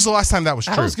 when was the last time that was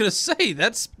true? I was going to say,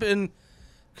 that's been,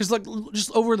 because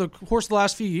just over the course of the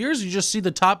last few years, you just see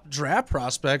the top draft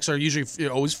prospects are usually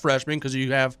always freshmen because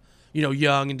you have,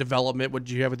 young and development, what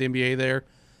you have with the NBA there.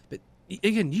 But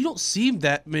again, you don't see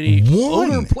that many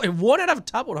older players. 1 out of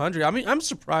top 100. I mean, I'm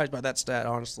surprised by that stat,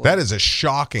 honestly. That is a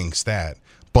shocking stat.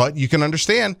 But you can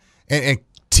understand, and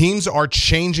teams are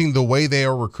changing the way they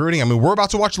are recruiting. I mean, we're about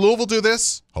to watch Louisville do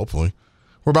this, hopefully.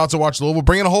 We're about to watch Louisville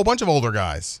bring in a whole bunch of older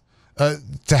guys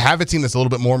to have a team that's a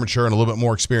little bit more mature and a little bit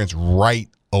more experienced right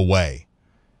away.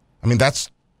 I mean,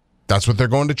 that's what they're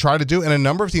going to try to do, and a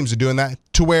number of teams are doing that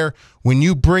to where when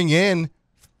you bring in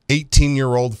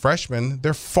 18-year-old freshmen,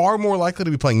 they're far more likely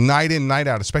to be playing night in, night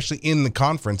out, especially in the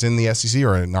conference, in the SEC,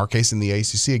 or in our case in the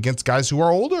ACC, against guys who are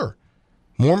older,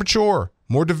 more mature,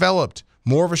 more developed,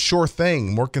 more of a sure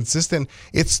thing, more consistent.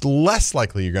 It's less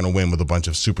likely you're going to win with a bunch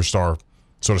of superstar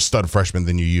sort of stud freshman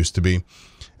than you used to be.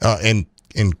 And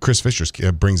Chris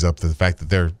Fisher brings up the fact that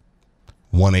they're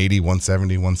 180,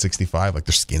 170, 165.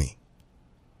 They're skinny.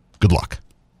 Good luck.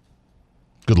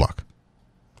 Good luck.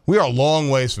 We are a long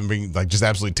ways from being just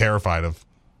absolutely terrified of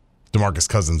DeMarcus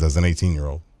Cousins as an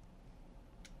 18-year-old.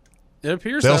 It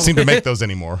appears they don't seem to make those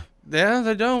anymore. Yeah,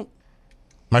 they don't.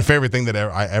 My favorite thing that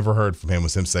I ever heard from him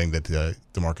was him saying that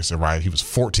DeMarcus arrived. He was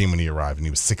 14 when he arrived, and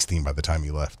he was 16 by the time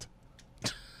he left.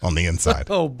 On the inside.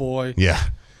 Oh, boy. Yeah.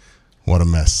 What a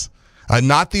mess.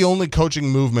 Not the only coaching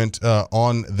movement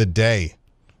on the day,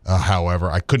 however.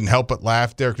 I couldn't help but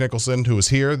laugh. Derek Nicholson, who was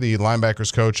here, the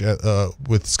linebackers coach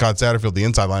with Scott Satterfield, the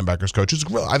inside linebackers coach,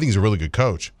 I think he's a really good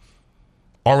coach,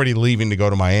 already leaving to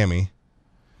go to Miami,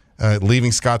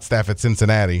 leaving Scott's staff at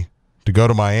Cincinnati to go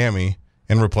to Miami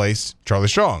and replace Charlie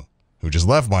Strong, who just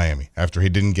left Miami after he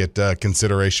didn't get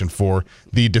consideration for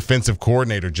the defensive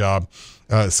coordinator job.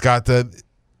 Scott,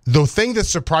 the thing that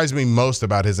surprised me most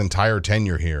about his entire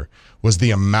tenure here was the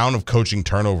amount of coaching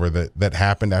turnover that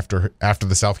happened after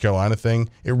the South Carolina thing.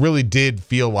 It really did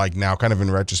feel like now, kind of in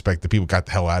retrospect, that people got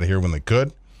the hell out of here when they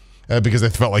could because they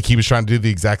felt like he was trying to do the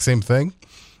exact same thing.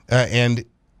 And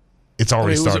it's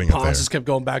already starting up there. Ponce just kept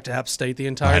going back to App State the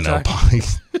entire time. I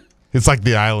know. It's like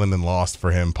the island and Lost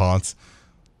for him, Ponce.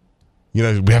 We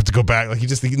have to go back. He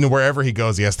just, wherever he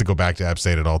goes, he has to go back to App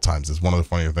State at all times. It's one of the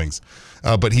funnier things.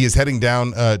 But he is heading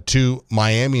down to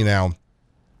Miami now.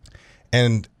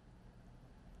 And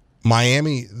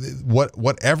Miami,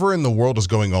 whatever in the world is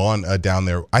going on down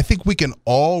there, I think we can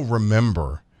all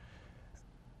remember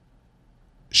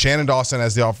Shannon Dawson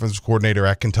as the offensive coordinator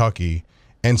at Kentucky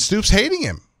and Stoops hating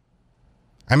him.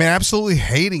 I mean, absolutely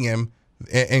hating him.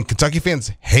 And Kentucky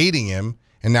fans hating him.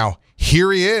 And now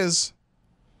here he is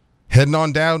heading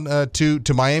on down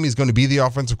to Miami. He's going to be the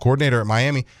offensive coordinator at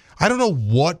Miami. I don't know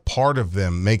what part of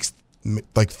them thinks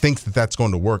that that's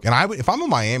going to work. And if I'm a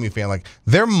Miami fan, like,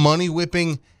 they're money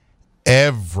whipping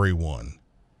everyone.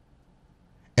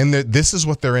 And this is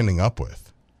what they're ending up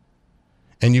with.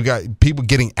 And you got people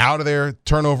getting out of there,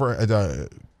 heavy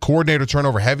coordinator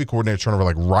turnover,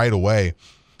 like, right away.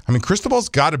 I mean, Cristobal's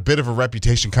got a bit of a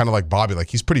reputation, kind of like Bobby. Like,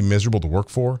 he's pretty miserable to work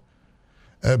for.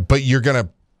 But you're gonna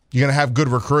have good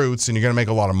recruits and you're gonna make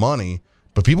a lot of money.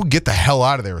 But people get the hell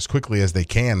out of there as quickly as they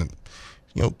can. And,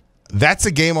 you know, that's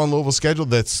a game on Louisville's schedule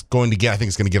that's going to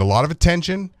get a lot of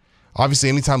attention. Obviously,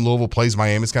 anytime Louisville plays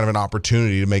Miami, it's kind of an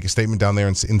opportunity to make a statement down there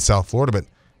in South Florida. But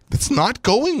it's not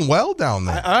going well down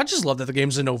there. I just love that the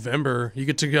game's in November. You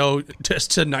get to go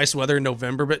just to nice weather in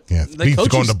November. But yeah, it's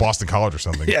going to Boston College or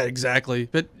something. Yeah, exactly.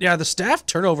 But yeah, the staff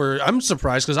turnover, I'm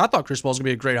surprised because I thought Cristobal's going to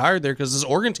be a great hire there because his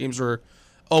Oregon teams were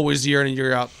always year in and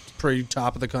year out pretty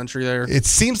top of the country there. It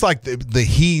seems like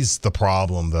he's the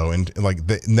problem though, and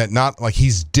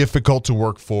he's difficult to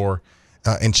work for.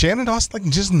 And Shannon Dawson,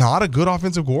 like, just not a good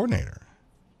offensive coordinator.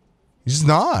 He's just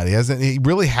not. He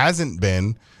really hasn't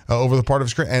been over the part of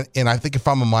his career. And I think if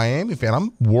I'm a Miami fan,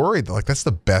 I'm worried that, like, that's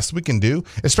the best we can do,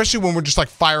 especially when we're just like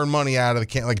firing money out of the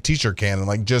can, like a t-shirt can, and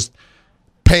like just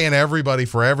paying everybody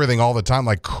for everything all the time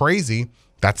like crazy.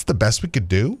 That's the best we could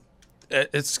do.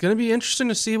 It's going to be interesting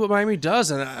to see what Miami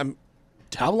does. And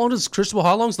how long is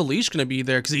the leash going to be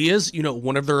there? Because he is,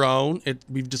 one of their own.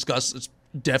 We've discussed it's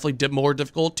definitely more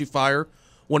difficult to fire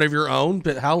one of your own.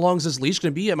 But how long is this leash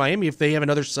going to be at Miami if they have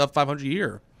another sub 500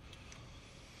 year?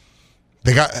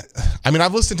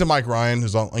 I've listened to Mike Ryan,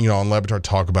 who's on Le Batard,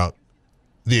 talk about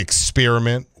the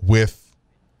experiment with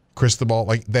Cristobal,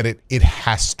 like that it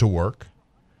has to work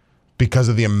because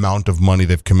of the amount of money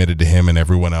they've committed to him and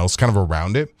everyone else kind of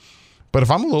around it. But if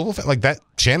I'm a Louisville fan, like that,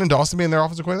 Shannon Dawson being their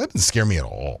offensive coordinator, that doesn't scare me at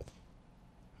all.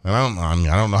 And I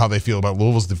don't know how they feel about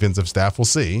Louisville's defensive staff. We'll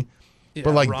see. Yeah,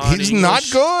 but he's not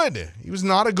good. He was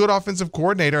not a good offensive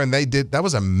coordinator, and that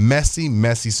was a messy,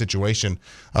 messy situation.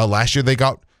 Last year they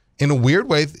got, in a weird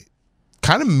way,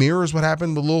 kind of mirrors what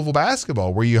happened with Louisville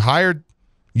basketball, where you hired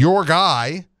your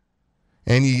guy,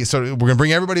 and we're going to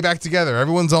bring everybody back together.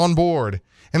 Everyone's on board.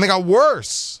 And they got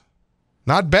worse,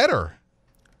 not better.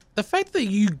 The fact that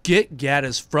you get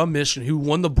Gaddis from Michigan, who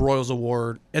won the Broyles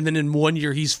Award, and then in 1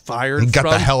 year he's fired. And got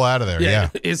the hell out of there, yeah.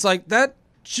 It's like that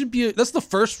should be that's the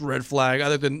first red flag,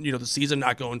 other than the season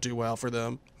not going too well for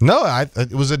them. No,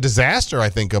 it was a disaster, I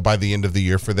think, by the end of the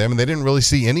year for them, and they didn't really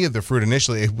see any of the fruit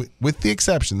initially, with the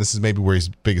exception, this is maybe where his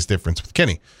biggest difference with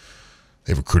Kenny.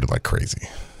 They recruited like crazy.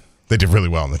 They did really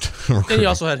well in the recruiting. And he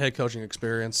also had head coaching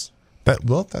experience. But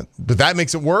that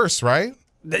makes it worse, right?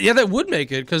 Yeah, that would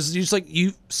make it, because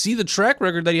you see the track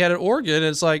record that he had at Oregon, and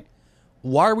it's like,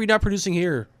 why are we not producing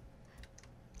here?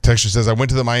 Texture says, I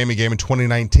went to the Miami game in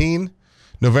 2019.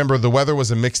 November, the weather was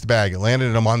a mixed bag. It landed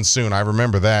in a monsoon. I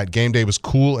remember that. Game day was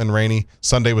cool and rainy.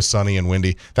 Sunday was sunny and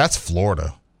windy. That's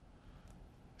Florida,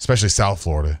 especially South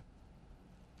Florida.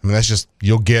 I mean, that's just,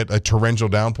 you'll get a torrential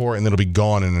downpour, and it'll be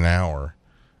gone in an hour.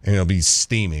 And it'll be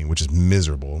steaming, which is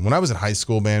miserable. When I was in high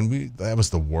school, man, that was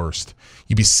the worst.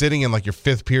 You'd be sitting in like your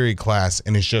fifth period class,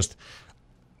 and it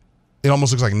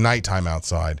almost looks like nighttime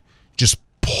outside, just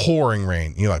pouring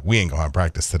rain. You're like, we ain't going to have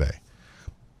practice today.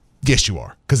 Yes, you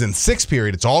are. Because in sixth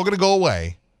period, it's all going to go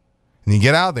away, and you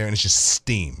get out there, and it's just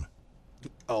steam.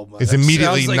 Oh my! It's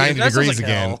immediately 90 degrees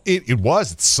again. It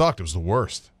was. It sucked. It was the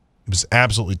worst. It was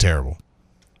absolutely terrible.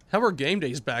 How were game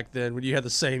days back then when you had the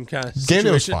same kind of Game situation?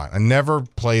 day was fine. I never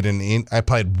played I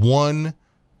played one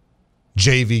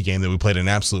JV game that we played in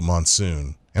absolute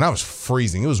monsoon, and I was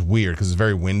freezing. It was weird because it's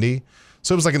very windy.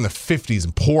 So it was like in the 50s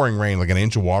and pouring rain, like an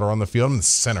inch of water on the field. I'm in the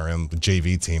center in the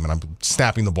JV team, and I'm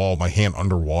snapping the ball with my hand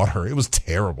underwater. It was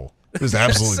terrible. It was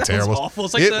absolutely terrible. Awful.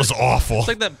 It was awful. It's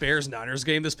like that Bears-Niners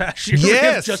game this past year.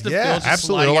 Yes,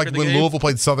 absolutely. Or like when Louisville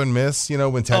played Southern Miss,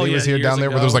 when Teddy was here down there,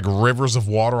 where there was like rivers of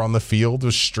water on the field. There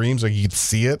was streams, like you could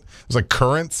see it. It was like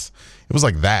currents. It was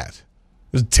like that.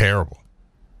 It was terrible.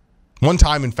 One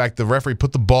time, in fact, the referee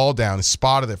put the ball down and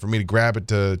spotted it for me to grab it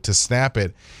to snap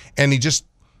it, and he just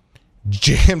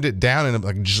jammed it down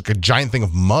in just like a giant thing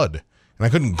of mud, and I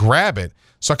couldn't grab it.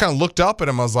 So I kind of looked up at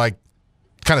him. I was like,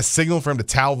 kind of signaled for him to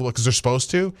towel the because they're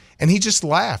supposed to, and he just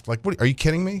laughed. Like, what? Are you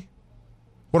kidding me?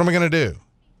 What am I going to do?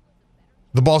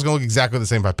 The ball's going to look exactly the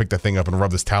same if I pick that thing up and rub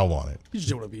this towel on it. You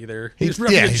just don't want to be there. He's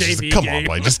just like, come on,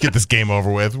 Blake, just get this game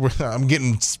over with. I'm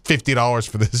getting $50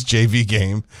 for this JV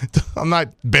game. I'm not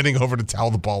bending over to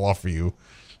towel the ball off for you,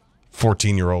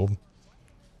 14-year-old.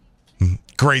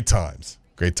 Great times.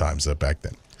 Great times back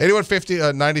then. 8150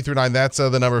 93.9. That's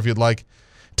the number if you'd like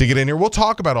to get in here. We'll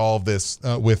talk about all of this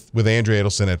with Andrea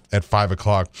Adelson at 5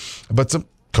 o'clock. But some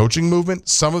coaching movement,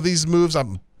 some of these moves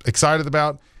I'm excited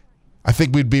about. I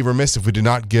think we'd be remiss if we did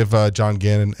not give John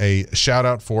Gannon a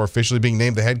shout-out for officially being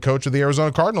named the head coach of the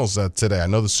Arizona Cardinals today. I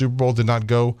know the Super Bowl did not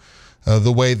go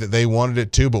the way that they wanted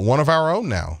it to, but one of our own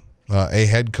now, a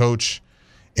head coach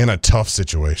in a tough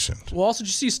situation. Well, also, did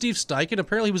you see Steve Steichen?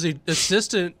 Apparently he was an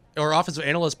assistant or offensive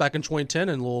analyst back in 2010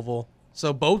 in Louisville.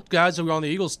 So both guys who were on the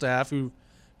Eagles staff who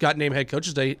got named head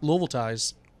coaches today, Louisville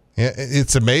ties. Yeah,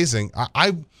 it's amazing.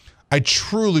 I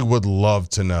truly would love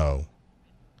to know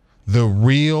the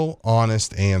real,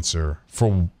 honest answer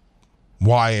for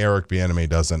why Eric Bieniemy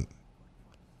doesn't.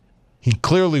 He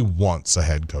clearly wants a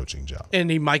head coaching job, and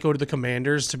he might go to the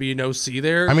Commanders to be an OC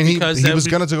there. I mean, he was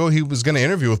going to go. He was going to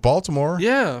interview with Baltimore.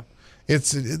 Yeah,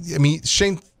 I mean,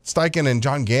 Shane Steichen and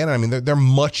John Gannon. I mean, they're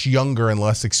much younger and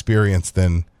less experienced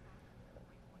than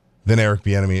Eric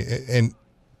Bieniemy, and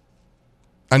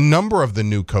a number of the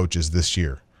new coaches this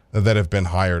year that have been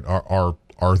hired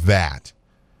are that.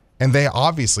 And they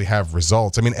obviously have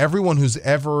results. I mean, everyone who's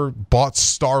ever bought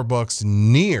Starbucks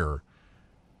near,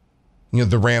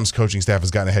 the Rams coaching staff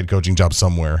has gotten a head coaching job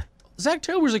somewhere. Zach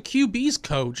Taylor's a QB's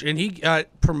coach, and he got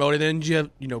promoted. And you have,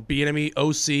 Bieniemy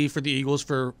OC for the Eagles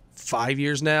for 5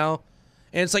 years now.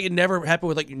 And it's like it never happened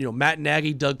with Matt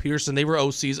Nagy, Doug Peterson. They were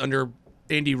OCs under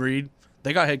Andy Reid.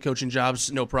 They got head coaching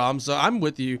jobs, no problem. So I'm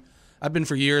with you. I've been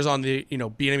for years on the,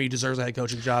 Bieniemy deserves a head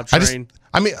coaching job train.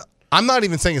 I'm not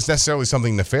even saying it's necessarily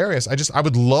something nefarious. I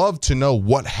would love to know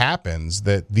what happens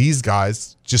that these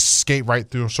guys just skate right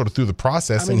through the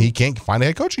process and he can't find a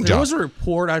head coaching job. There was a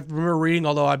report I remember reading,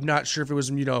 although I'm not sure if it was,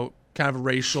 kind of a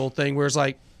racial thing where it's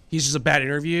like he's just a bad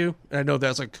interview. And I know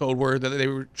that's a code word that they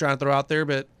were trying to throw out there,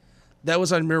 but I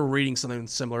remember reading something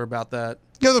similar about that.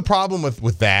 The problem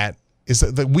with that is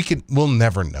that we'll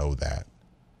never know that.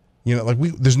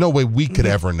 There's no way we could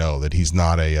ever know that he's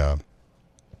not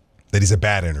that he's a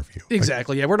bad interview.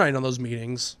 Exactly. Yeah, we're not in on those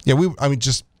meetings. Yeah,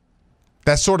 just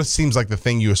that sort of seems like the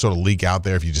thing you sort of leak out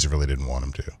there if you just really didn't want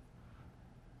him to.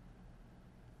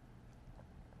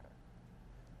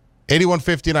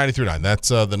 8150-939. That's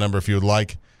the number if you would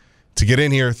like to get in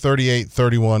here.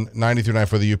 3831-939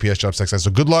 for the UPS Job Sex.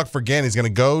 So good luck for Gann. He's going to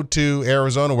go to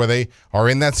Arizona where they are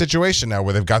in that situation now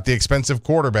where they've got the expensive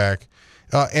quarterback.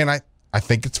 And I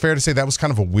think it's fair to say that was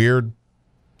kind of a weird,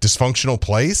 dysfunctional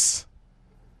place.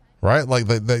 Right? Like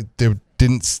they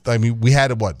didn't. I mean, we had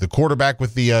the quarterback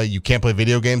with the you can't play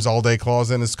video games all day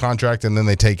clause in his contract, and then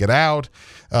they take it out,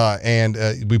 and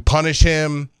we punish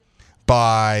him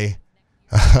by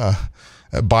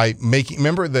making.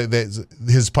 Remember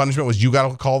his punishment was you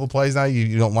got to call the plays now.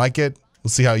 You don't like it.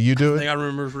 We'll see how you do it. I think I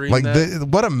remember reading that.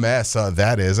 What a mess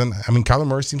that is, and I mean Kyler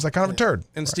Murray seems like kind of a turd.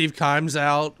 And Steve Keim's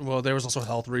out. Well, there was also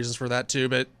health reasons for that too.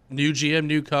 But new GM,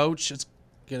 new coach. It's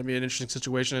going to be an interesting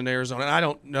situation in Arizona. And I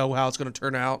don't know how it's going to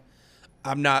turn out.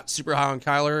 I'm not super high on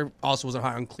Kyler. Also wasn't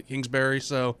high on Kingsbury.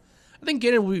 So I think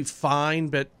Gannon will be fine,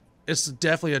 but it's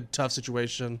definitely a tough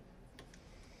situation.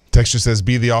 Texture says,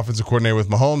 be the offensive coordinator with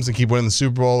Mahomes and keep winning the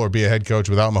Super Bowl, or be a head coach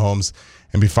without Mahomes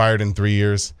and be fired in 3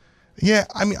 years. Yeah,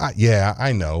 I mean,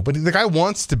 I know. But the guy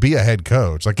wants to be a head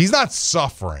coach. He's not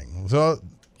suffering. So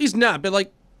he's not, but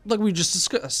like we just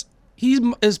discussed,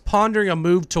 he is pondering a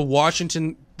move to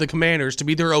Washington, the Commanders, to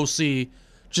be their OC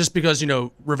just because,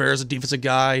 Rivera's a defensive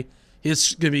guy.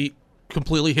 It's going to be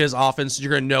completely his offense.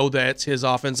 You're going to know that it's his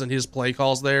offense and his play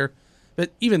calls there.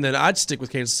 But even then, I'd stick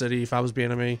with Kansas City if I was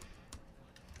Bieniemy.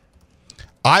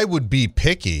 I would be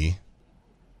picky.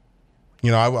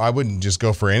 I wouldn't just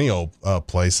go for any old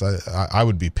place. I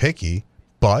would be picky.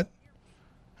 But,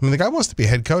 I mean, the guy wants to be a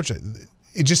head coach.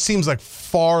 It just seems like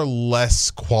far less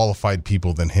qualified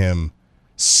people than him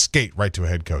skate right to a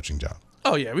head coaching job.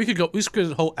 Oh, yeah. We could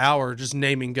spend a whole hour just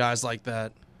naming guys like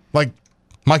that. Like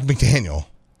Mike McDaniel,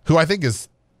 who I think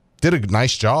did a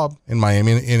nice job in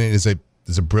Miami and is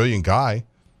a brilliant guy.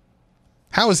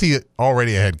 How is he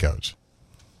already a head coach?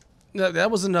 That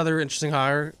was another interesting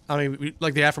hire. I mean,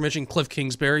 like the aforementioned Cliff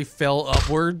Kingsbury fell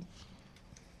upward.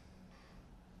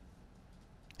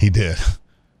 He did.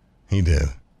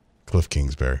 Cliff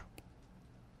Kingsbury.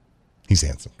 He's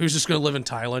handsome. Who's just going to live in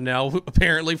Thailand now,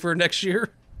 apparently, for next year.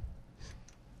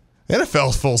 The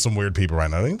NFL's full of some weird people right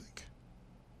now, don't you think?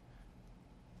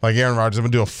 Like Aaron Rodgers, I'm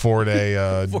going to do a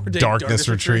 4-day darkness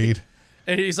retreat.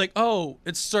 And he's like, oh,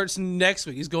 it starts next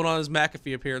week. He's going on his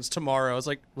McAfee appearance tomorrow. I was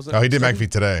like, he did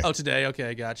McAfee today. Oh, today?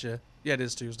 Okay, gotcha. Yeah, it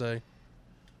is Tuesday.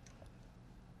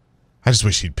 I just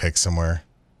wish he'd pick somewhere.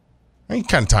 I'm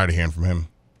kind of tired of hearing from him.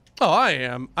 Oh, I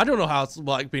am. I don't know how it's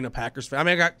like being a Packers fan. I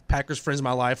mean, I got Packers friends in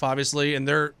my life, obviously, and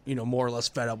they're, more or less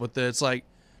fed up with it. It's like,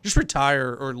 just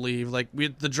retire or leave. Like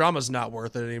the drama's not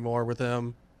worth it anymore with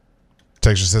him.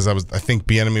 Texture says I think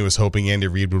Bieniemy was hoping Andy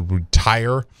Reid would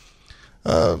retire.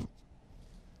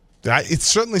 It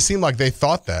certainly seemed like they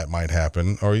thought that might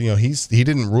happen, or he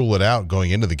didn't rule it out going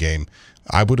into the game.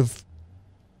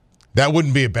 That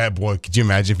wouldn't be a bad boy. Could you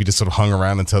imagine if you just sort of hung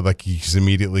around until like you just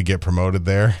immediately get promoted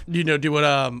there? Do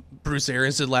what Bruce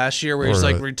Arians did last year, where he's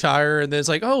like retire, and then it's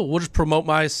like, oh, we'll just promote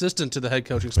my assistant to the head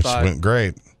coaching spot. Which went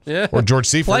great. Yeah. Or George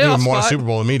Seifert, who won a Super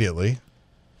Bowl immediately.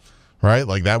 Right?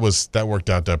 Like that worked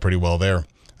out pretty well there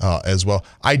as well.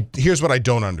 Here's what I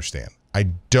don't understand. I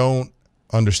don't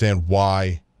understand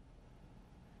why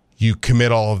you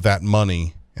commit all of that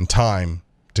money and time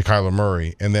to Kyler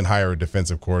Murray and then hire a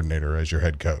defensive coordinator as your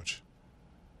head coach.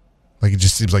 Like it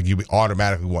just seems like you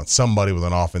automatically want somebody with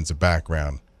an offensive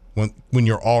background when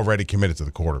you're already committed to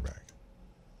the quarterback.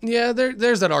 Yeah,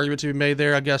 there's that argument to be made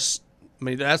there, I guess. I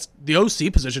mean, that's the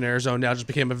OC position in Arizona now just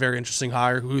became a very interesting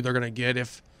hire, who they're going to get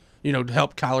if, to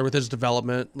help Kyler with his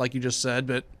development, like you just said.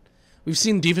 But we've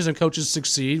seen defensive coaches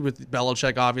succeed with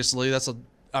Belichick, obviously. That's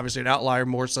obviously an outlier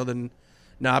more so than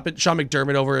not. But Sean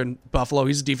McDermott over in Buffalo,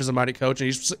 he's a defensive-minded coach, and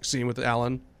he's succeeding with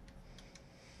Allen.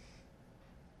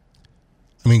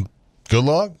 I mean, good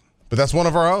luck. But that's one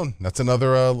of our own. That's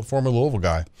another former Louisville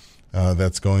guy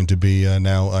that's going to be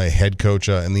now a head coach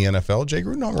in the NFL. Jay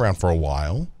Gruden hung around for a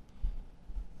while.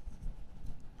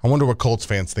 I wonder what Colts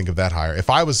fans think of that hire. If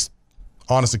I was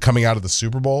honestly coming out of the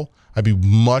Super Bowl, I'd be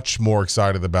much more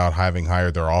excited about having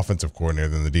hired their offensive coordinator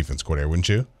than the defense coordinator, wouldn't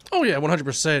you? Oh, yeah,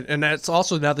 100%. And that's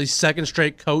also now the second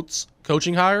straight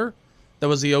coaching hire. That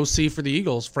was the OC for the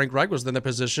Eagles. Frank Reich was in that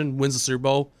position, wins the Super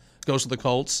Bowl, goes to the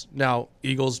Colts. Now,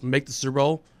 Eagles make the Super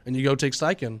Bowl, and you go take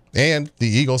Steichen. And the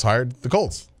Eagles hired the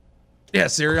Colts. Yeah,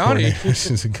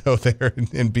 Sirianni. To go there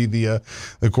and be the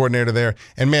coordinator there.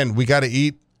 And, man, we got to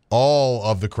eat all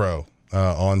of the crow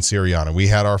on Sirianni. We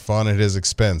had our fun at his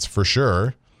expense, for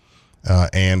sure.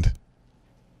 And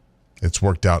it's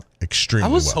worked out extremely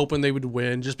well. I was hoping they would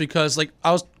win just because, like,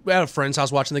 I was at a friend's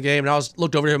house watching the game, and I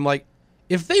looked over to him like,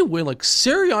 if they win, like,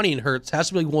 Sirianni and Hurts has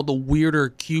to be like one of the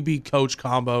weirder QB coach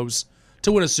combos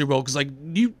to win a Super Bowl. Because,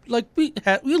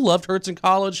 we loved Hurts in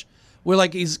college. We're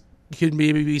like, he could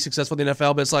maybe be successful in the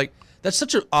NFL, but it's like, that's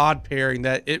such an odd pairing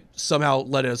that it somehow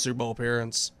led to a Super Bowl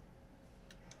appearance.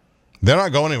 They're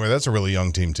not going anywhere. That's a really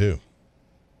young team, too.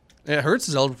 Yeah, Hurts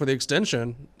is eligible for the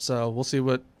extension, so we'll see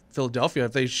what Philadelphia,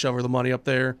 if they shove the money up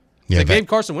there. Yeah, they gave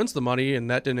Carson Wentz the money, and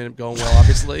that didn't end up going well,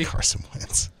 obviously. Carson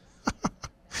Wentz.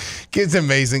 It's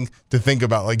amazing to think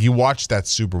about. Like, you watch that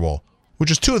Super Bowl, which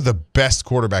is two of the best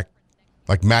quarterback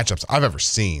matchups I've ever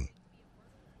seen.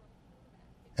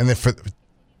 And then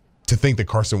to think that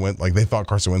Carson Wentz, they thought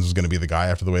Carson Wentz was going to be the guy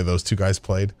after the way those two guys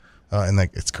played. And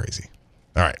it's crazy.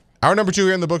 All right. Hour number 2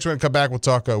 here in the books. We're going to come back. We'll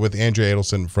talk with Andrea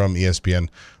Adelson from ESPN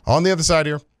on the other side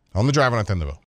here on the Drive on 10 The Ville.